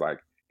was always like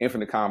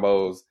infinite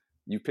combos.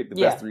 You pick the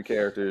best 3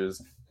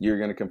 characters, you're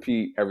going to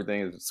compete.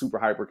 Everything is super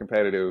hyper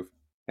competitive.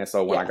 And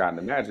so when I got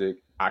into Magic,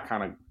 I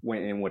kind of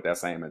went in with that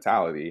same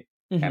mentality,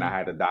 and I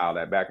had to dial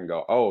that back and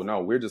go, oh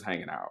no, we're just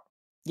hanging out.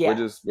 We're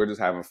just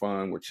having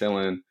fun. We're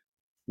chilling.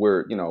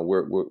 We're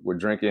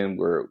drinking.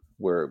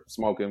 We're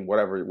smoking.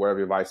 Whatever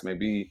your vice may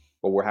be,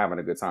 but we're having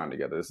a good time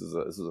together. This is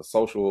a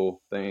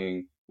social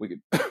thing. We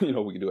could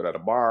we could do it at a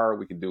bar.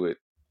 We could do it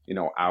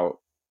out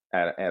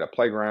at a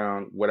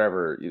playground.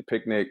 Whatever, you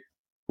picnic.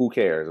 Who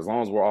cares? As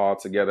long as we're all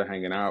together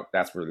hanging out,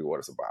 that's really what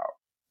it's about.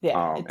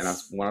 Yeah. And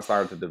when I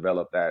started to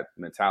develop that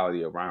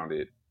mentality around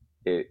it,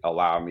 it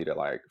allowed me to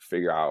like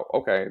figure out,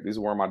 okay, these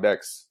are where my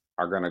decks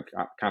are going to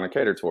kind of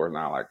cater towards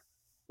now. Like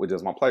with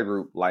just my play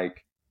group,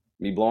 like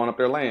me blowing up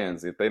their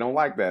lands. If they don't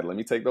like that, let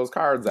me take those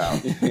cards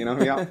out. You know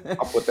what I mean?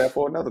 I'll put that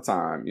for another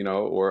time,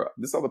 or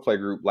this other play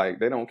group, like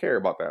they don't care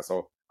about that.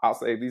 So I'll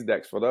save these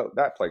decks for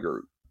that play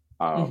group.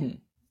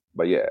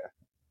 But yeah.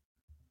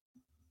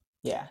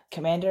 Yeah.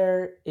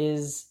 Commander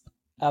is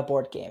a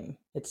board game.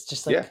 It's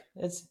just like,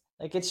 it's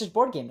just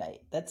board game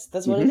night. That's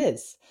what it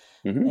is.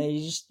 And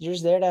you're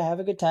just there to have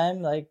a good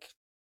time. Like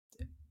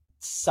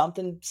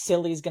something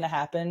silly is going to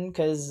happen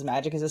because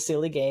Magic is a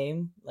silly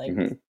game. Like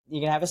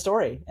you can have a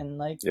story, and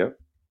like,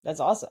 that's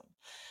awesome.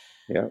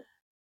 Yeah.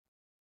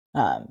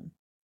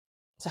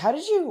 So how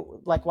did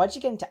you why'd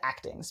you get into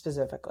acting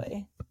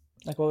specifically?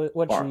 Like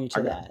what drew you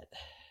to that?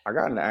 I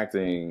got into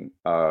acting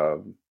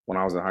when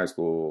I was in high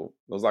school.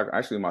 It was like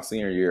actually my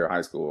senior year of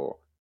high school.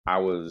 I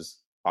always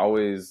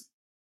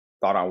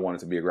thought I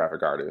wanted to be a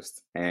graphic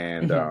artist,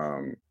 and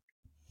I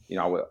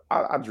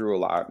drew a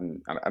lot,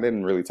 and I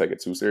didn't really take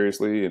it too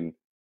seriously, and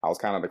I was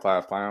kind of the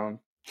class clown,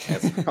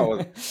 and so I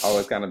was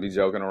always kind of be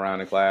joking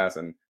around in class,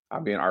 and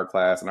I'd be in art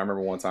class, and I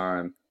remember one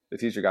time the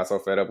teacher got so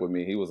fed up with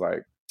me, he was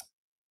like,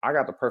 "I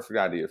got the perfect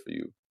idea for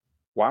you.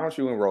 Why don't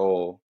you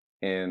enroll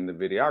in the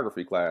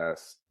videography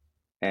class?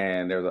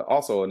 And there's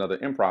also another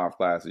improv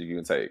class that you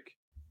can take."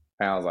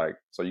 And I was like,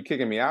 "So you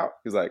kicking me out?"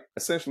 He's like,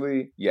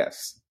 "Essentially,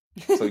 yes."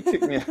 So he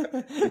kicked me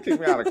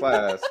out of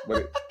class,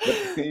 but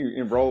he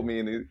enrolled me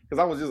in it because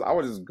I was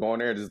just going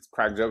there and just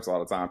crack jokes all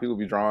the time. People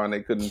be drawing,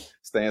 they couldn't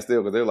stand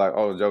still because they're like,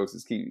 "Oh, jokes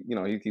just he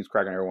keeps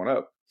cracking everyone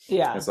up."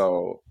 Yeah. And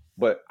so,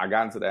 but I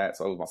got into that.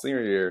 So it was my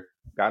senior year,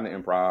 got into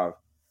improv.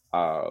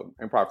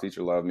 Improv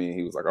teacher loved me.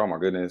 He was like, "Oh my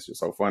goodness, you're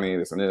so funny,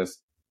 this and this."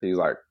 He was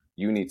like,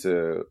 "You need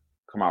to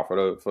come out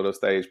for the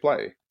stage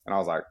play." And I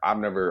was like, "I've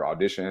never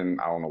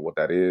auditioned. I don't know what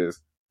that is."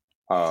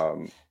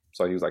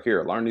 So he was like,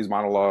 "Here, learn these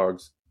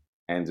monologues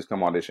and just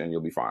come audition. You'll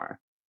be fine."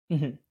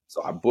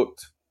 So I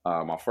booked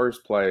my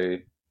first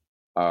play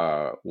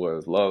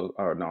was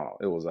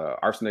it was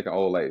Arsenic and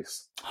Old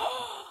Lace.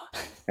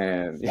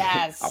 And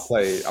yes.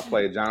 I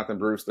played Jonathan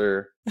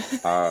Brewster,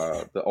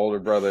 the older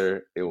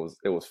brother. It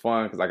was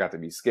fun because I got to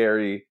be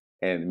scary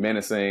and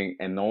menacing,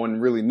 and no one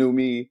really knew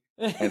me,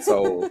 and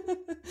so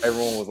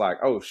everyone was like,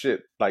 "Oh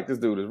shit! Like this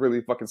dude is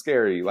really fucking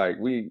scary." Like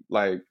we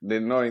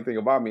didn't know anything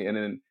about me, and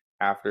then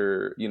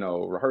after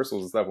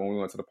rehearsals and stuff, when we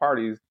went to the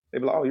parties, they'd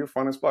be like, "Oh, you're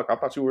fun as fuck. I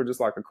thought you were just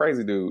like a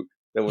crazy dude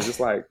that was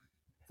just like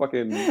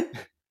fucking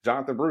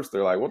Jonathan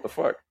Brewster. Like what the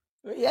fuck?"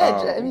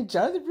 Yeah, I mean,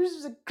 Jonathan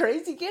Brewster's a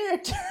crazy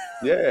character.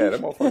 Yeah,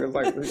 that motherfucker's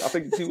like, I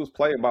think he was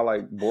played by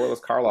like Boris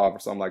Karloff or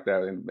something like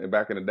that in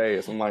back in the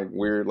day. Some like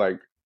weird, like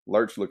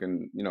lurch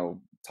looking,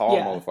 tall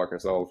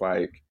motherfucker. So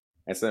like,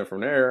 and then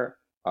from there,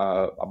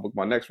 I booked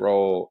my next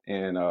role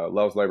in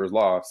Love's Labor's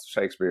Lost,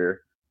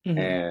 Shakespeare.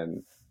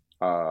 And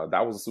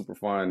that was a super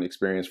fun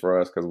experience for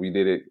us because we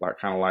did it like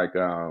kind of like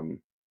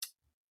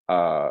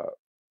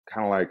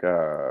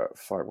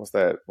fuck, what's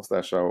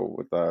that show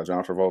with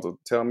John Travolta?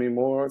 Tell me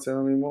more.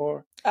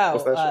 Oh,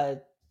 what's that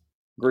show?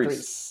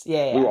 Grease.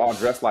 Yeah. We were all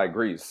dressed like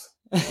Grease.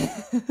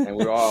 And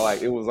we were all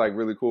like, it was like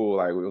really cool.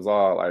 Like it was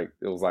all like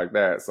it was like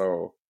that.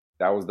 So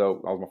that was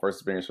dope. That was my first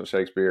experience with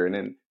Shakespeare, and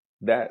then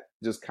that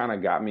just kind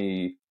of got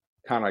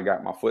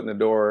my foot in the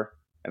door.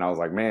 And I was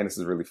like, man, this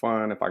is really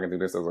fun. If I can do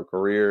this as a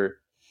career,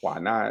 why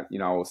not? You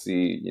know, I will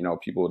see, you know,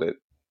 people that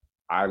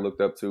I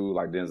looked up to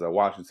like Denzel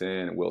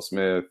Washington and Will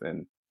Smith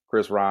and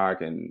Chris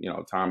Rock and, you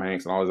know, Tom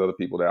Hanks and all these other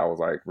people that I was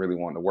like really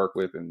wanting to work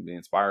with and be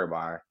inspired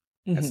by.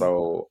 And Hmm.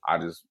 so I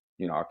just,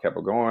 you know, I kept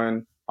it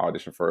going,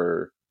 auditioned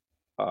for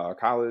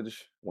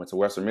college, went to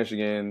Western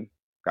Michigan,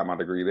 got my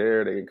degree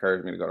there. They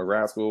encouraged me to go to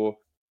grad school.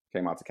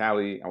 Came out to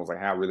Cali. I was like,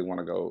 hey, I really want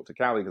to go to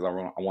Cali because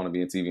I want to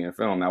be in TV and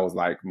film. That was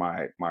like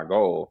my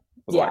goal.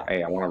 Was like, Yeah.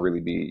 hey, I want to really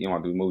be, you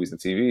know, do movies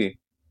and TV.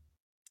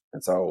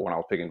 And so when I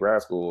was picking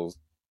grad schools,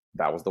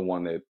 that was the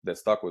one that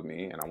stuck with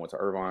me. And I went to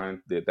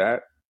Irvine, did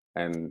that,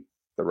 and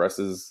the rest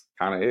is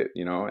kind of it,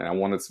 you know. And I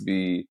wanted to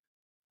be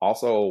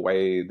also a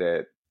way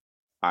that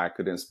I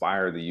could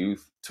inspire the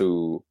youth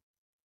to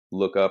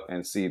look up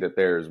and see that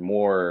there's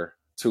more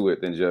to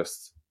it than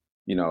just,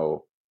 you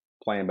know,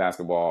 playing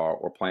basketball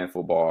or playing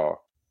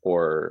football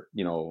or,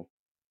 you know,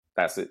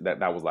 that's it.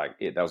 That was like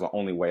it. That was the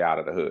only way out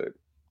of the hood.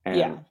 And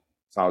Yeah.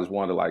 so I just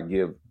wanted to like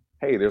give,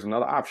 hey, there's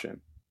another option,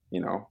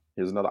 you know,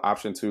 here's another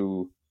option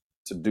to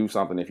do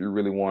something if you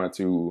really wanted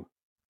to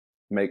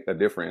make a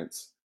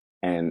difference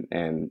and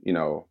you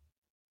know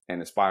and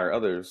inspire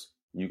others,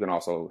 you can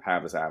also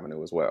have this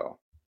avenue as well.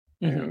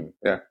 Hmm. And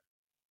yeah,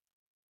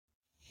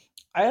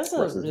 I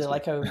also rest is really history.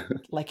 like how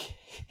like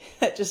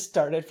that just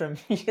started from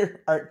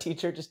your art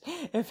teacher just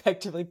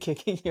effectively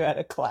kicking you out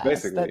of class.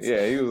 Basically,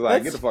 yeah, he was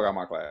like, get the That's fuck out of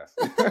my class.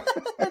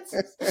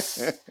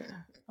 that's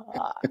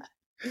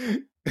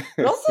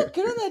but also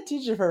good on that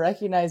teacher for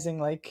recognizing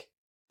like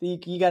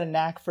you got a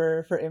knack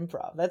for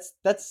improv.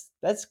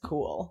 That's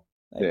cool.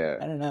 Like Yeah.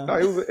 I don't know. No,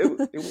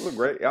 it was a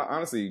great,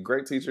 honestly,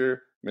 great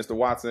teacher, Mr.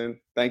 Watson.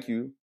 Thank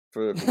you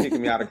for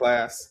kicking me out of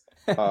class.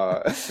 Uh,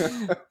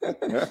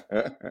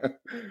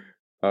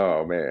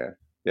 oh man,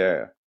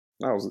 yeah,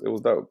 no, it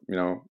was dope. You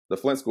know, the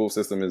Flint school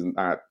system is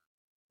not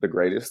the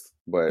greatest,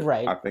 but I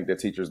Right. think the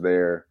teachers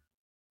there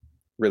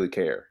really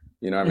care.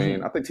 You know what I mean?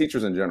 Hmm. I think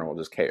teachers in general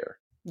just care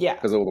Yeah.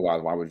 because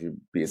otherwise, why would you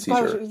be a It's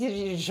why teacher?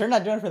 you're sure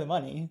not doing it for the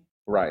money.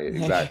 Right,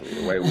 Like, exactly.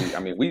 The way I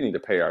mean, we need to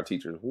pay our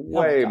teachers oh my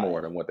way god.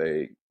 more than what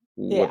they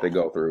Yeah.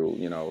 go through.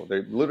 You know,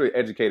 they're literally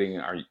educating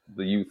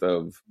the youth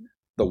of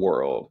the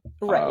world,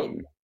 Right. um,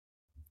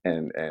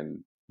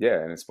 and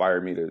yeah, and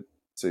inspired me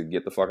to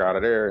get the fuck out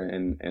of there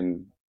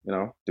and you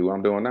know do what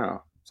I'm doing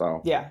now.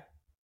 So Yeah.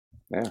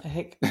 yeah. I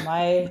think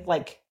my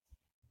like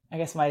I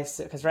guess my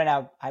because right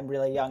now I'm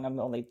really young. I'm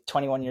only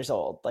 21 years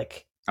old.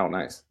 Like Oh,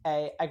 nice.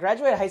 I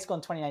graduated high school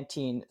in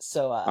 2019,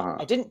 so I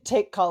Uh-huh. didn't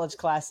take college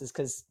classes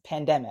because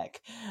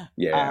pandemic.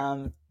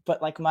 Yeah.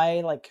 But like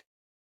my like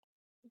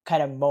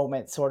kind of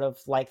moment, sort of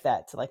like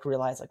that, to like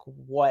realize like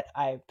what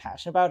I'm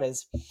passionate about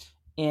is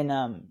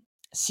in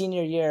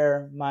senior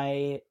year,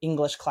 my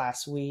English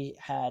class we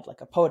had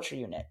like a poetry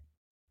unit,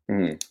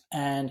 Hmm.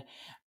 and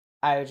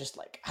I just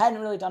like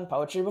hadn't really done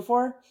poetry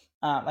before.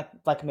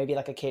 Like maybe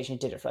like occasionally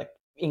did it for like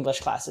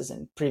English classes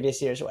in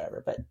previous years or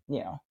whatever. But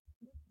you know,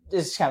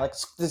 it's kind of like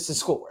this is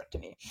schoolwork to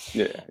me.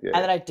 Yeah. And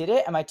Yeah. then I did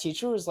it, and my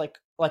teacher was like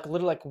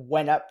literally like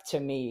went up to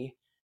me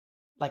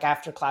like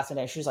after class one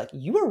day. She was like,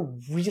 "You are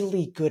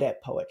really good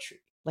at poetry.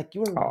 Like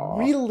you are Oh.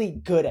 really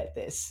good at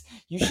this.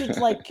 You should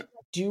like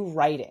do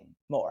writing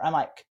more." I'm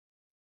like,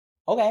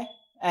 okay.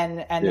 And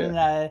Yeah.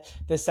 then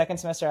the second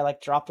semester, I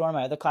like dropped one of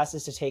my other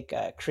classes to take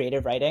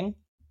creative writing.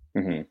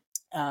 Hmm.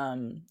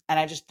 And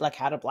I just like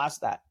had a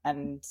blast with that.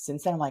 And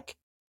since then, I'm like,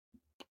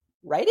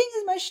 writing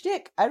is my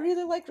shtick. I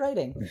really like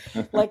writing.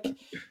 Like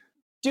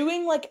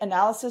doing like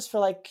analysis for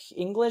like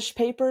English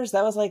papers,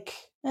 that was like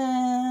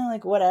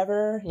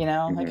whatever, you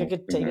know, like I Hmm.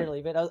 could take it Hmm. or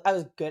leave it. I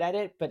was good at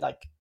it, but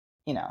like,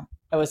 you know,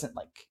 I wasn't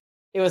like,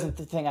 it wasn't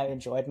the thing I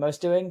enjoyed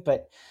most doing.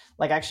 But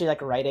like actually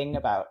like writing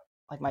about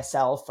like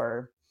myself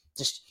or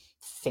just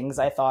things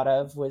I thought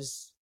of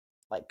was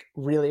like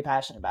really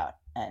passionate about.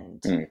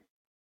 And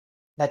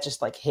that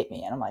just like hit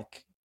me. And I'm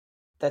like,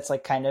 that's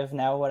like kind of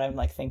now what I'm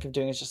like think of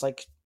doing is just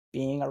like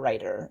being a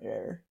writer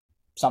or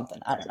something.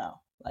 I don't know.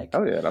 Like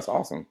Oh yeah, that's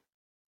awesome.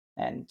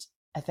 and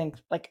I think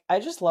like I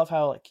just love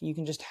how like you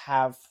can just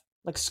have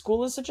like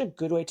school is such a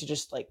good way to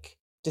just like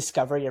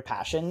discover your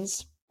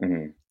passions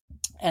Hmm.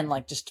 and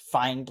like just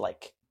find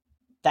like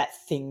that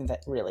thing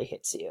that really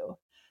hits you.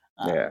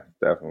 Yeah, Um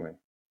definitely.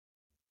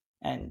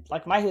 and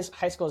like my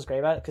high school is great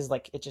about it because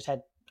like it just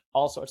had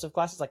all sorts of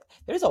classes. Like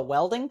there's a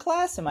welding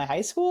class in my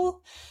high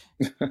school.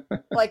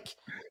 Like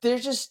they're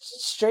just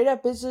straight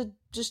up is a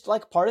just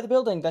like part of the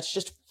building that's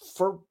just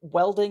for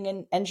welding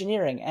and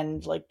engineering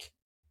and like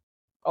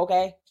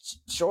okay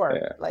sure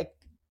Yeah. like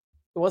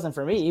it wasn't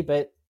for me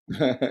but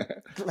like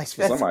It's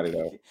for that's somebody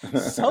though.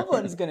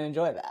 someone's gonna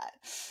enjoy that.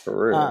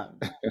 For real.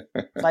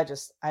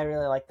 So I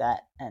really like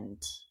that.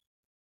 And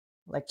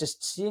like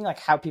just seeing like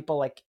how people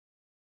like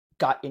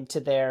got into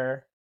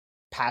their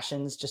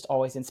passions just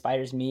always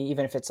inspires me,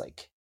 even if it's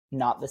like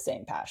not the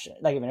same passion,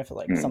 like even if it's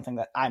like Mm, something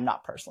that I'm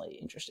not personally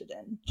interested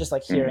in, just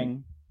like mhm.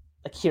 hearing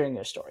like hearing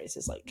their stories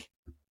is like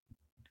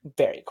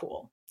very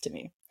cool to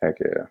me. Heck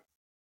yeah.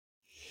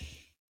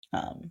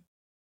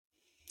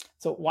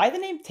 So why the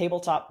name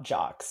Tabletop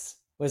Jocks?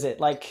 Was it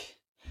like,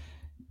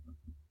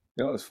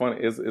 It's funny.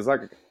 It's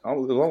like it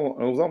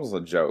was almost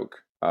a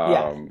joke.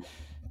 yeah,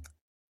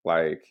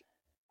 Like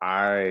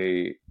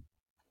I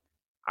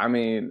I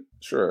mean,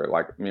 sure.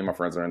 Like me and my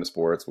friends are into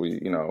sports. We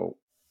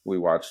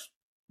watch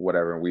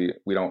whatever. And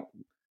we don't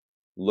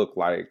look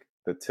like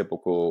the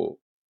typical,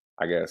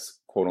 I guess,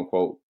 quote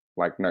unquote,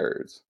 like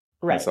nerds.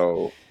 And right.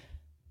 so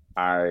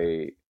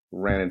I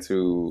ran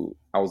into.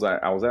 I was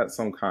at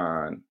some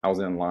con. I was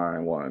in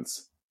line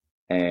once,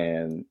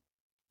 and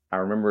I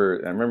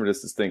remember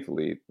this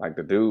distinctly. Like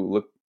the dude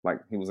looked like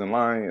he was in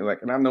line.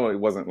 Like, and I know it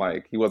wasn't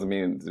like he wasn't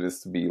meaning this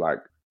to be like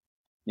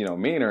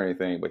mean or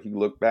anything, but he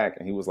looked back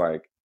and he was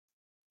like,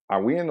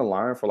 "Are we in the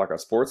line for like a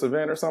sports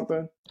event or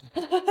something?"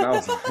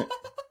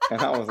 And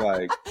I was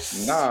like,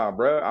 "Nah,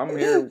 bro, I'm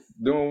here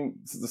doing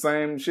the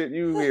same shit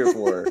you here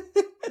for."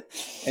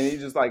 And he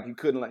just like he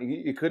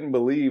couldn't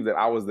believe that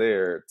I was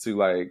there to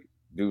like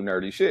do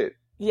nerdy shit.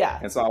 Yeah.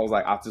 And so I was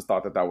like, I just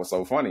thought that was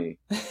so funny.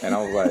 And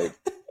I was like,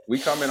 we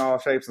come in all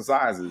shapes and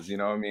sizes, you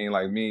know what I mean?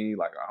 Like me,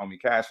 like our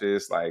homie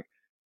Cassius, like,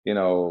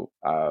 Joe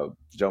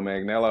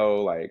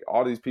Magnello, like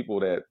all these people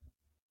that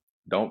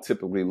don't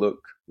typically look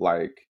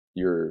like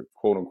your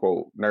quote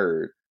unquote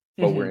nerd,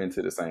 but we're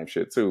into the same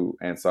shit too.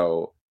 And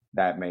so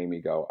that made me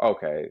go,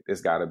 okay,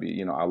 it's gotta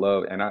be, I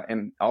love,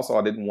 and also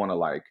I didn't want to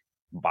like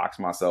box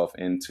myself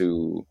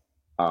into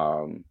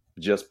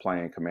just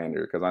playing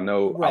Commander, because I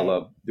know I Right.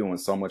 love doing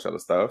so much other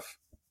stuff.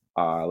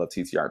 I love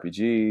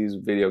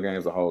TTRPGs, video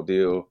games, the whole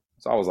deal.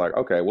 So I was like,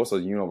 okay, what's a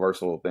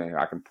universal thing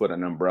I can put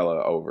an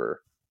umbrella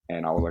over?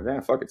 And I was like,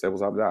 man, fuck it,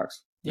 Tabletop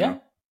Jocks. Yeah.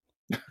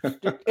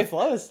 It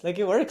flows. Like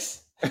it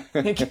works.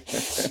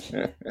 It's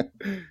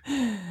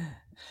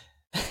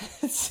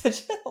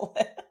such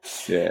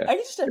Yeah. I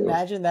can just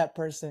imagine that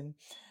person,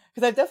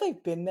 because I've definitely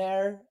been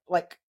there,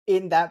 like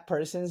in that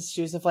person's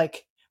shoes of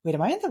like, wait,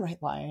 am I in the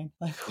right line?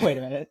 Like, wait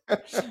a minute.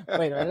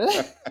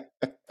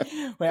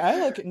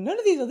 Wait, none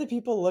of these other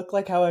people look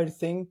like how I would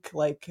think.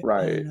 Like, I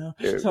Right. don't know.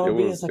 It Someone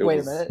being was just like, it wait a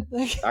was minute.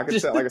 Like, I could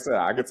tell, like I said,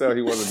 I could tell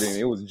he wasn't being,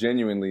 it was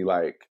genuinely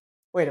like,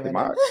 wait a am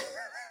minute.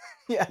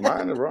 Yeah. am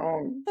I in the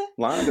wrong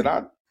line?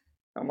 I'm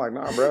like,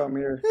 nah, bro, I'm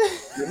here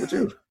with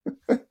you.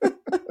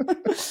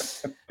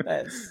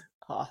 That's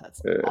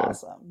Yeah.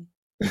 awesome.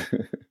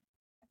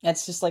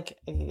 It's just like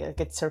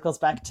it circles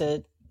back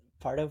to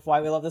part of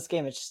why we love this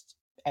game. It's just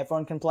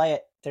everyone can play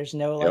it. There's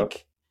no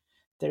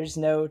there's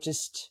no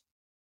just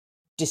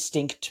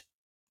distinct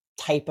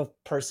type of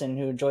person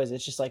who enjoys it.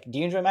 It's just like, do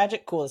you enjoy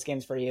Magic? Cool, this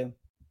game's for you.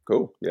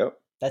 Cool. Yep.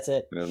 That's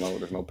it. There's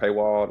no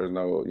paywall. There's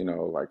no,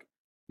 like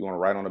you want to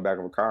write on the back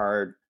of a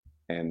card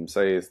and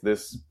say it's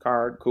this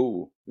card,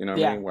 cool. You know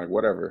what I mean? Like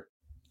whatever.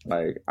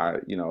 Like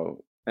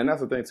and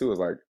that's the thing too, is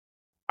like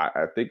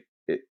I think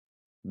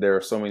there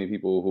are so many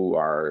people who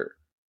are,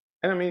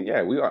 and I mean,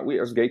 yeah, we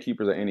are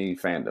gatekeepers of any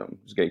fandom,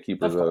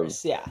 gatekeepers of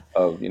course,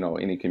 of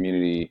any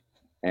community.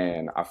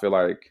 And I feel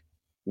like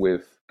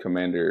with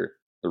Commander,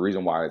 the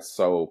reason why it's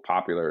so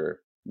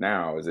popular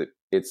now is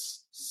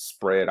it's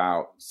spread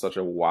out such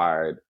a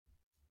wide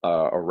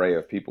array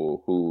of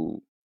people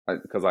who,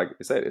 because like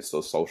I said, it's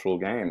a social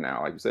game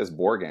now. Like you said, it's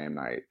board game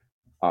night,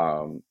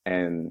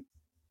 and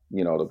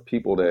the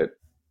people that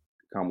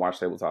come watch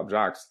Tabletop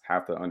Jocks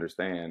have to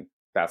understand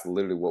that's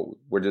literally what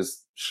we're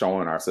just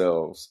showing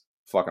ourselves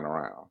fucking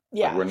around.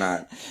 Yeah. Like we're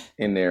not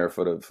in there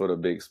for the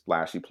big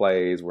splashy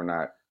plays. We're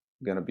not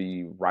gonna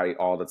be right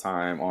all the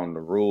time on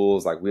the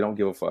rules. Like we don't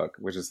give a fuck.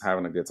 We're just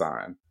having a good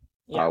time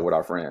with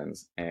our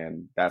friends,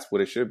 and that's what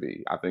it should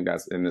be. I think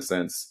that's, in the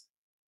sense,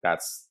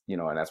 that's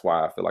and that's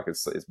why I feel like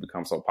it's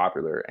become so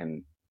popular.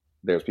 And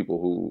there's people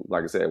who,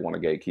 like I said,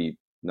 want to gatekeep.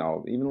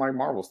 Even like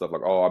Marvel stuff.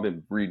 Like, oh, I've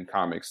been reading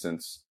comics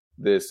since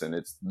this, and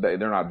they're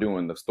not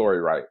doing the story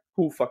right.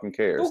 Who fucking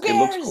cares? Who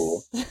cares? It looks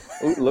cool.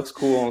 It looks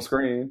cool on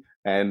screen,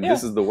 and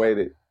this is the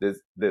way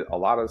that a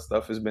lot of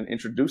stuff has been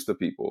introduced to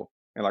people.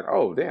 And like,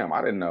 oh damn,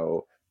 I didn't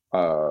know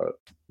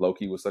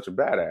Loki was such a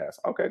badass.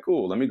 Okay,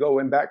 cool. Let me go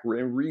back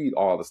and read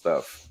all the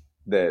stuff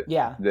that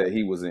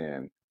he was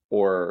in.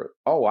 Or,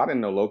 oh, I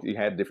didn't know Loki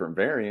had different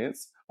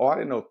variants. Oh, I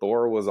didn't know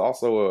Thor was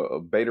also a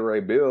Beta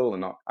Ray Bill,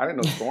 and I didn't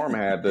know Storm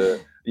had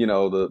the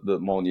the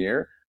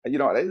Mjolnir.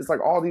 It's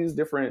like all these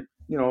different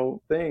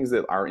things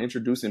that are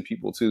introducing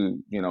people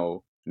to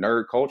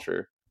nerd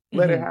culture.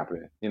 Let it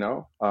happen.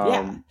 Yeah.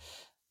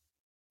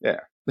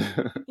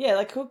 Yeah,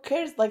 like who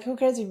cares? Like who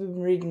cares if you've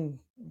been reading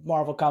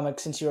Marvel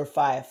comics since you were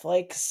 5?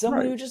 Like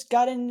someone who just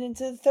got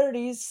into the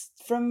 30s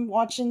from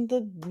watching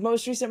the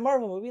most recent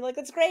Marvel movie. Like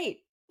that's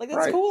great. Like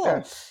that's cool. Yeah.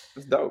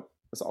 It's dope.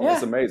 It's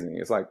amazing.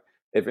 It's like,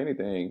 if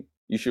anything,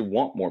 you should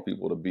want more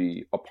people to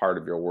be a part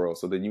of your world,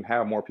 so then you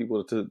have more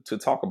people to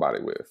talk about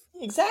it with.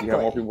 Exactly. You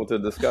have more people to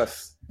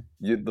discuss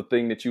the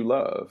thing that you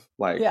love.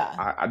 Like,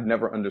 I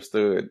never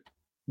understood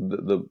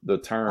the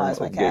term of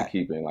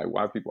gatekeeping. Like,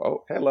 why people?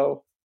 Oh,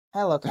 hello,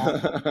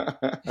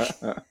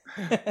 cat.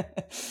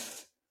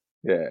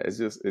 Yeah,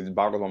 it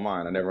boggles my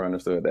mind. I never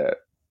understood that.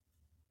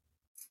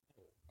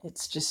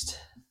 it's just,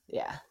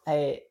 yeah,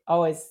 I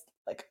always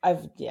like,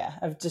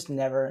 I've just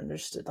never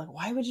understood, like,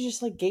 why would you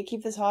just like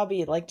gatekeep this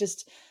hobby? Like,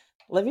 just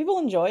let people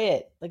enjoy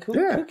it. Like,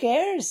 Yeah, who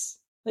cares?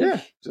 yeah.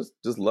 Like,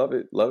 Just love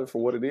it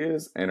for what it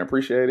is, and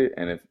appreciate it.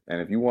 And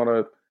if you want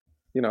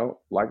to,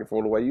 like it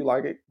for the way you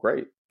like it,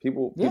 great. yeah,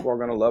 People are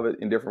gonna love it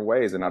in different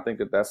ways, and I think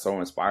that that's so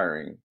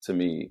inspiring to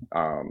me.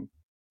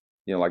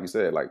 Like you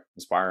said, like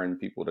inspiring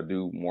people to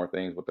do more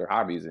things with their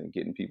hobbies and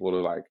getting people to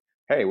like,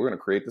 hey, we're gonna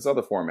create this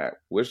other format,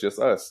 which just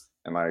us,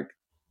 and like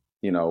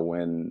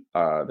when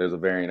there's a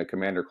variant of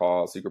Commander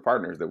called Secret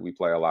Partners that we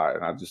play a lot,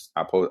 and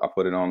I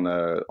put it on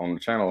the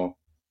channel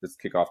just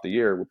to kick off the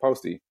year with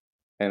Posty,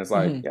 and it's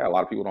like, hmm, yeah, a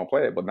lot of people don't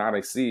play it, but now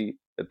they see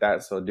that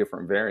that's a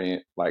different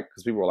variant, like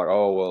because people are like,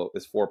 oh well,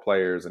 it's 4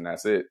 players and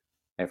that's it,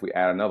 and if we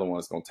add another one,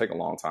 it's gonna take a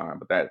long time,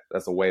 but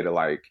that's a way to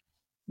like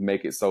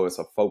make it so it's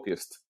a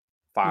focused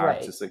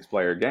 5 to 6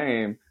 player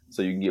game,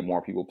 so you can get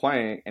more people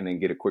playing and then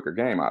get a quicker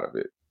game out of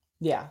it.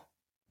 yeah,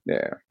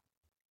 Yeah.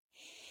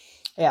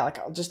 yeah. Like,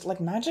 I'll just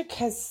like Magic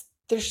has,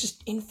 there's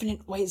just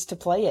infinite ways to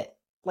play it.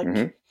 Like,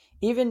 Hmm.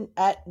 even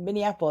at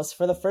Minneapolis,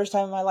 for the first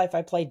time in my life,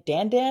 I played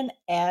Dan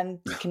and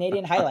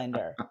Canadian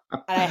Highlander,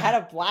 and I had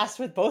a blast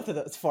with both of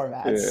those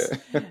formats.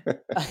 Yeah.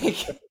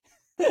 Like,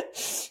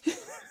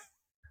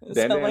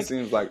 Dan so Dan like,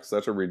 seems like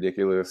such a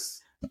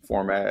ridiculous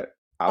format.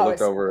 I oh,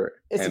 looked over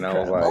it's and I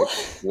was incredible. like,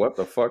 what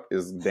the fuck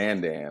is Dan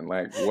Dan?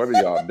 Like, what are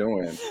y'all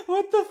doing?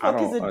 What the I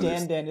fuck is don't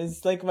a Dan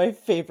is like my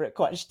favorite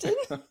question.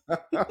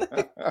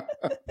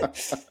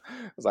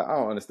 It's like, I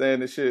don't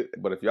understand this shit,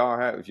 but if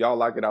y'all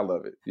like it, I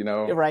love it.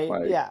 Right?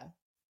 Like, Yeah.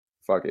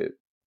 fuck it.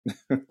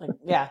 Like,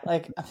 yeah,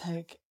 like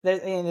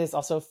there's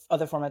also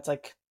other formats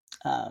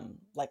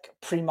like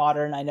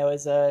pre-modern. I know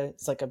it's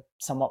like a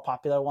somewhat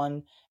popular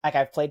one. Like,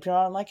 I've played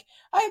pre-modern. I'm like,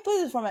 I play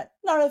this format,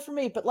 not really for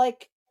me, but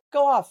like,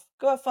 go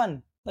have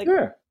fun. Like,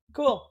 Yeah.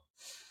 cool.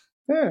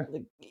 Yeah.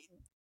 Like,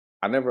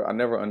 I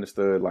never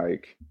understood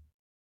like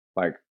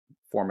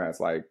formats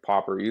like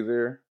Pauper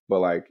either. But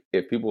like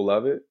if people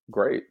love it,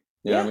 great.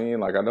 You know yeah, what I mean?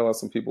 Like I know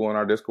some people in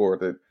our Discord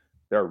that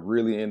they're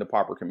really into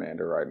Pauper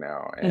Commander right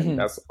now, and hmm,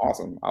 that's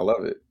awesome. I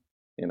love it.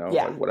 Like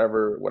yeah,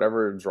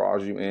 whatever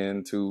draws you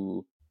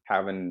into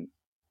having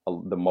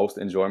the most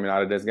enjoyment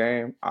out of this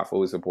game, I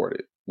fully support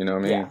it. You know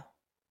what I mean? yeah. Yeah.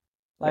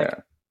 Like,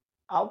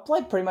 I'll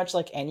play pretty much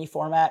like any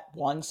format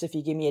once if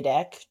you give me a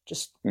deck.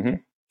 Hmm.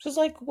 Just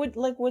like, what's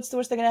the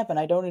worst that can happen?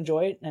 I don't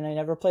enjoy it and I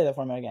never play the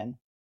format again.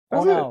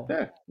 Oh That's it. no.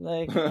 Yeah.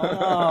 Like,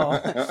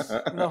 oh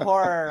no. The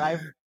horror.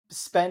 I've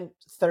spent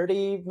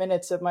 30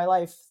 minutes of my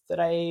life that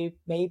I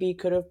maybe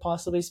could have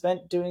possibly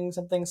spent doing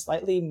something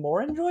slightly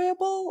more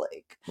enjoyable.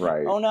 Like,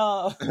 Right. oh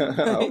no.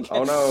 Oh, Like,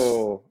 oh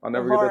no! I'll the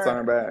never get that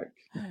time horror.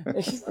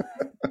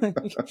 back.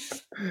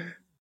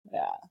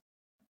 Yeah.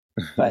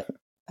 But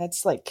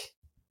that's like,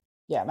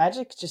 yeah,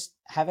 Magic just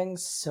having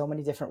so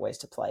many different ways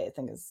to play, I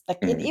think is like,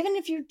 and Mhm. even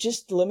if you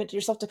just limit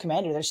yourself to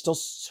Commander, there's still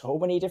so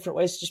many different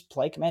ways to just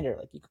play Commander.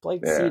 Like, you can play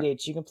Yeah. Seed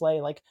Age, you can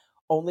play like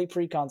only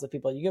precons with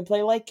people, you can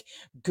play like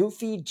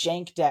goofy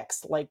jank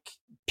decks, like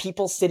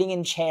people sitting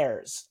in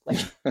chairs. Like,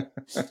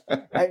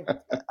 I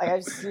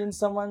I've seen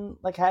someone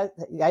like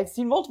I've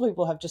seen multiple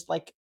people have just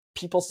like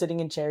people sitting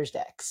in chairs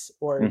decks,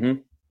 or Hmm.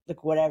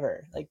 like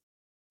whatever. Like,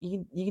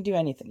 you can do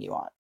anything you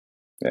want.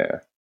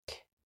 Yeah.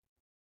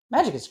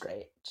 Magic is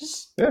great.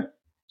 Yeah.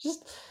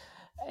 Just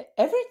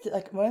every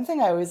like one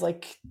thing I always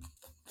like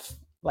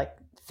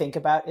think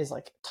about is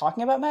like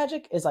talking about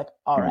Magic is like,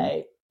 all Hmm.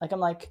 right. Like, I'm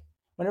like,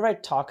 whenever I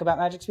talk about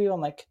Magic to people,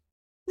 I'm like,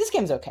 this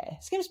game's okay.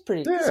 This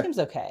Yeah. game's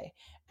okay.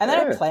 And then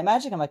I Yeah. play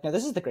Magic, I'm like, no,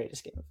 this is the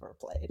greatest game I've ever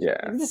played. Yeah.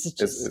 Like, this is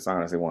It's just,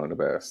 honestly one of the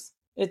best.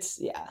 it's,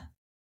 yeah.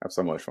 I have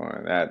so much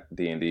fun. That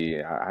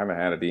D&D, I haven't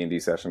had a D&D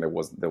session that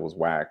was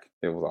whack.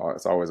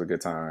 It's always a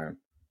good time.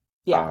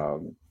 Yeah.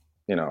 Um,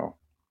 you know,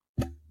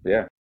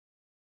 yeah.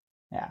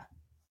 Yeah.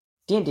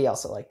 D&D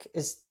also like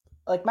is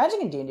like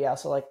Magic and D&D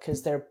also like,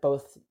 because they're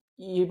both,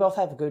 you both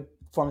have good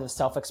forms of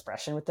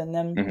self-expression within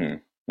them. Hmm.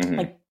 Hmm.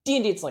 Like,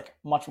 D&D, it's like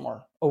much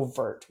more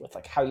overt with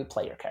like how you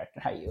play your character,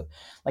 how you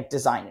like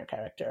design your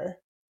character.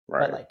 But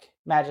Right. like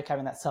Magic,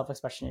 having that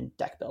self-expression in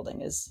deck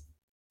building is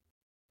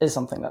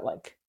something that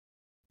like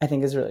I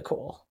think is really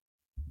cool.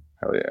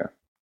 Hell yeah.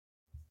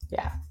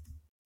 Yeah.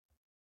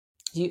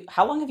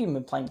 How long have you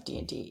been playing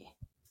D&D?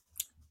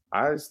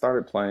 I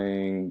started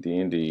playing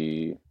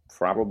D&D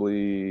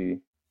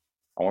probably,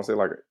 I want to say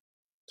like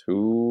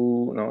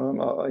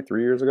no, like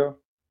 3 years ago.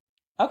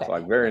 So like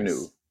Okay,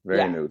 nice. very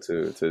Yeah. new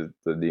to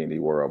the D&D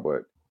world,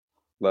 but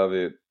love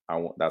it.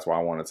 That's why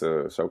I wanted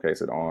to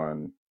showcase it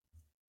on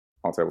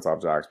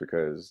Tabletop Jocks,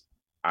 because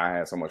I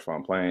had so much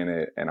fun playing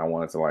it, and I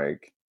wanted to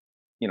like,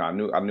 I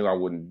knew I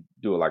wouldn't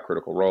do it like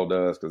Critical Role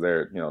does, because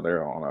they're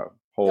on a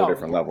whole Oh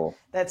different yeah. level.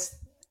 That's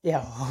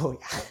yeah. Oh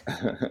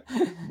yeah.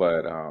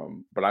 But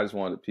I just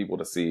wanted people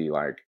to see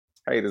like,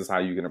 hey, this is how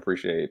you can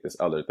appreciate this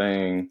other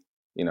thing.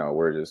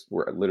 We're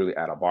literally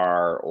at a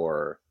bar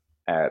or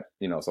at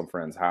some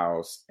friend's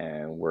house,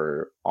 and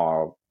we're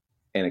all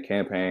in a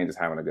campaign just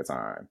having a good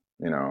time.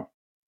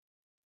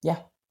 Yeah.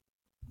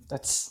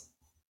 That's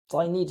That's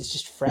all I need is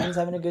just friends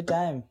having a good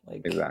time.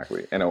 Like,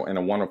 Exactly. And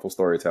a wonderful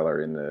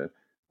storyteller in the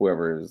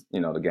whoever is,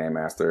 the game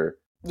master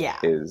yeah.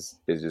 is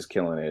just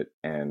killing it.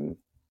 And,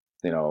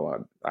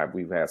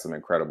 we've had some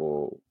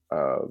incredible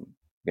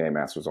game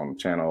masters on the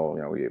channel.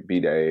 We had B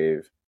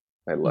Dave,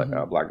 had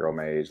Black Girl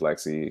Mage,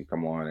 Lexi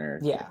come on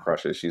and Yeah.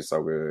 crush it. She's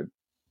so good.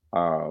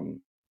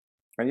 And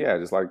yeah,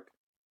 just like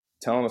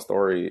telling a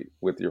story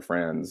with your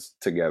friends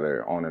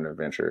together on an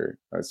adventure.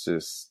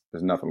 There's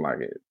nothing like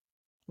it.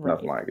 Right.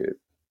 Nothing like it,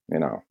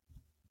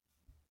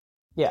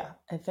 Yeah,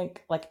 I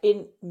think like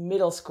in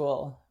middle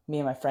school, me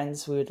and my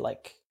friends, we would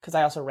like, because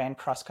I also ran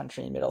cross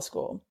country in middle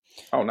school.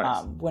 Oh,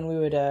 nice. When we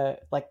would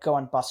like go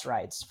on bus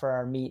rides for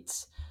our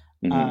meets,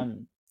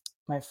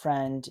 my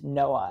friend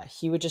Noah,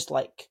 he would just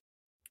like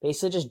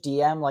basically just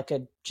DM like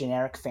a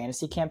generic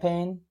fantasy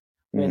campaign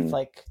with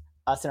like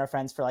us and our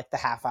friends for like the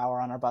half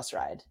hour on our bus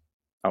ride.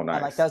 Oh, nice.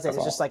 And like that was it.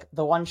 It's just like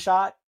the one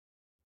shot.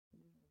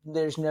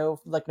 There's no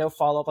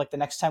follow up. Like the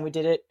next time we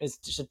did it is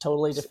just a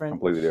totally different,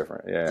 completely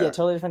different. Yeah,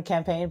 totally different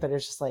campaign. But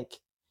it's just like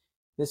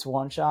this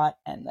one shot,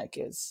 and like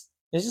it's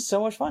just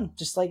so much fun.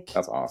 Just like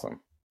that's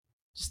awesome.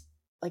 Just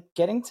like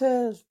getting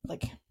to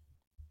like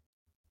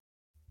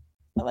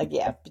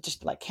yeah,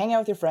 just like hang out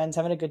with your friends,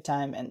 having a good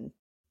time, and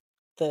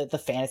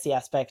the fantasy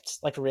aspect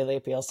like really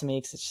appeals to me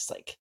because it's just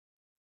like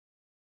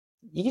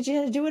you can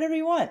just do whatever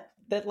you want.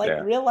 That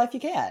like real life you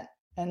can't,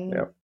 and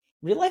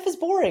real life is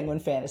boring when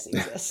fantasy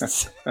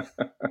exists.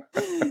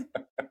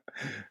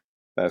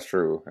 That's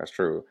true.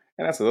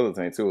 And that's the other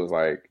thing too, is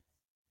like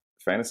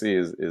fantasy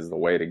is the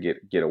way to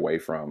get away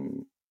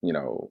from,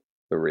 the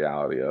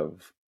reality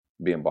of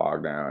being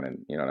bogged down.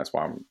 And, that's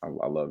why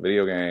I love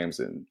video games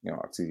and,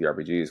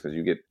 TTRPGs, because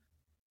you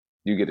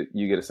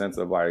get a sense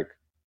of like,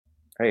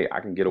 hey, I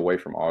can get away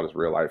from all this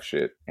real life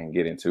shit and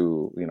get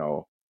into,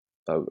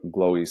 a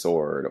glowy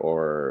sword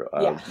or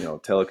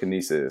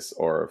telekinesis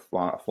or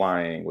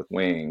flying with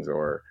wings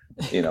or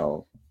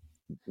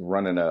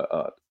running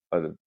a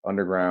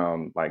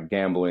underground like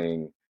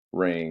gambling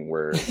ring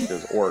where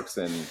there's orcs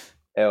and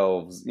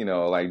elves,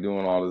 like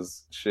doing all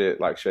this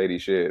shit, like shady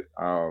shit.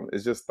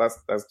 It's just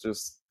that's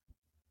just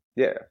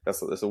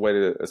it's a way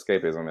to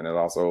escapism, and it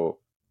also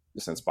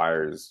just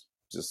inspires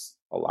just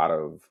a lot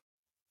of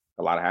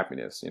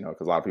happiness,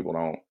 because a lot of people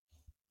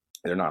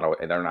they're not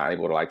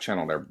able to like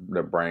channel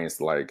their brains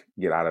to like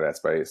get out of that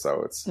space.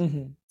 So it's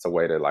a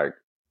way to like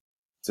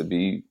to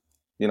be,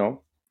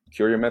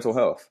 cure your mental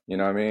health. You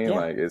know what I mean? Yeah.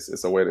 Like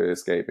it's a way to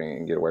escape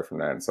and get away from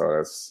that. And so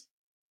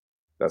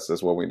that's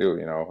just what we do.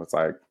 It's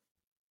like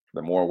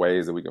the more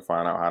ways that we can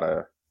find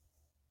out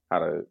how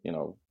to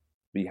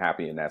be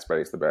happy in that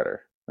space, the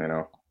better.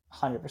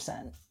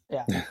 100%.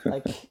 Yeah,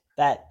 like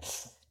that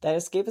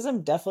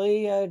escapism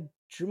definitely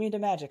drew me into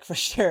Magic for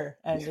sure,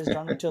 and just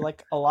drawn me to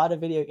like a lot of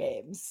video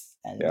games.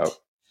 And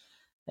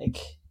like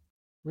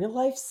real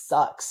life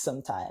sucks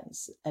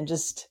sometimes, and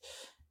just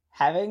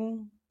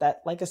having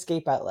that like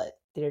escape outlet,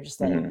 they're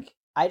just like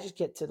I just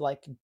get to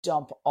like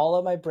dump all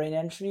of my brain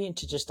energy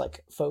into just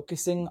like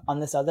focusing on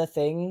this other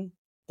thing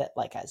that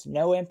like has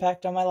no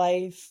impact on my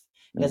life.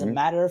 It doesn't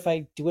matter if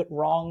I do it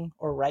wrong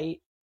or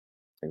right.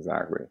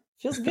 Exactly.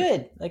 Feels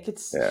good. Like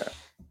it's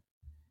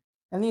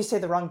and then you say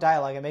the wrong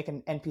dialogue and make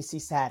an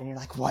NPC sad, and you're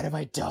like, what have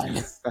I done?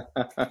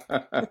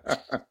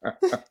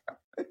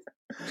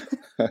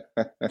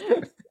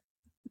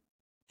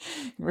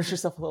 You push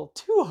yourself a little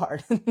too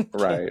hard.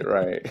 Right. All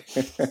right.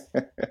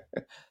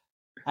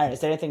 Is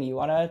there anything you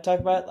want to talk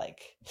about?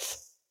 Like,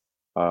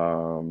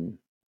 about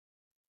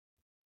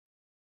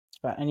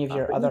any of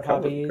your other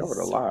hobbies?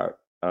 Covered a lot.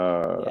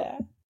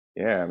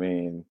 Yeah. I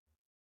mean,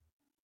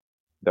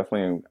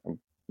 definitely,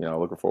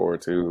 looking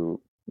forward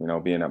to,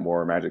 being at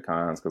more Magic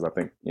Cons, because I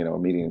think,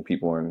 meeting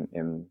people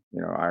in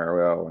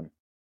IRL and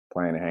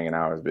playing and hanging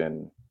out has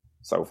been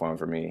so fun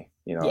for me.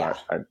 I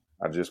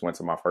just went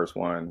to my first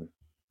one.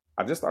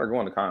 I just started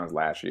going to cons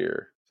last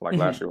year. So like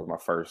last year was my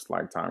first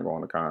like time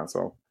going to cons.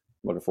 So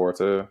looking forward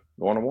to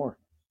going to more.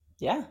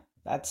 Yeah,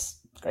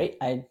 that's great.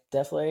 I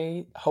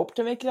definitely hope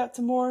to make it out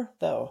to more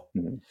though.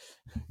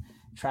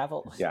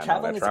 Traveling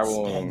is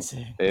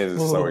expensive. It is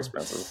so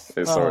expensive.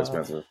 It's so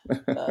expensive.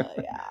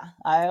 Yeah,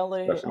 I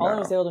only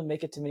was able to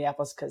make it to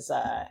Minneapolis because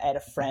I had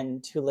a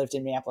friend who lived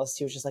in Minneapolis.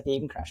 He was just like, "You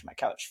can crash my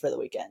couch for the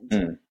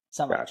weekend."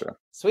 So I'm gotcha. Like,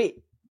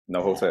 sweet.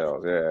 No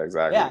hotels. Yeah,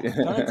 exactly.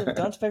 Yeah, don't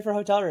have to pay for a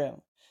hotel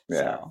room. Yeah,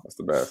 so that's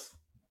the best.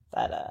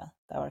 That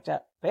worked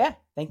out. But yeah,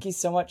 thank you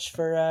so much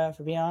for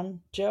being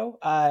on, Joe.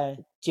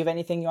 Do you have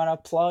anything you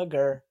want to plug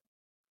or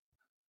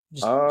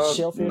just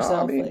chill for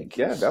yourself? I mean,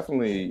 yeah,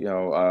 definitely.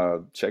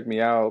 Check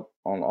me out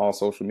on all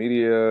social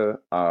media.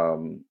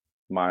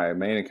 My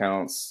main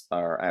accounts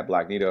are at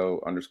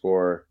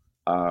 @BlackNito_,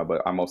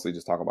 but I mostly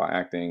just talk about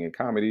acting and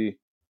comedy.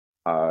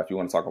 If you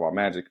want to talk about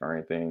Magic or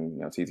anything,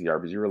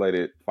 TTRPG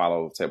related,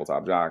 follow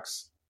Tabletop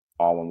Jocks,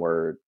 all one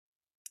word.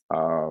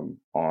 On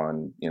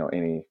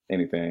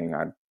anything.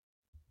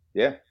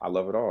 I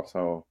love it all.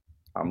 So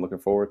I'm looking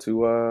forward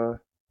to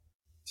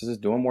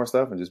just doing more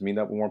stuff and just meeting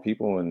up with more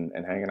people and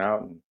hanging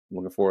out, and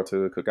looking forward to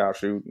the cookout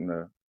shoot and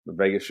the the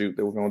Vegas shoot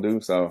that we're gonna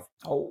do. So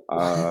Oh,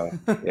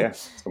 yeah,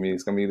 it's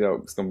gonna be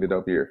dope. It's gonna be a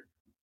dope year.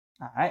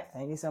 all right.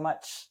 Thank you so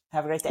much.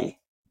 Have a great Cool. day.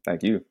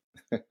 Thank you.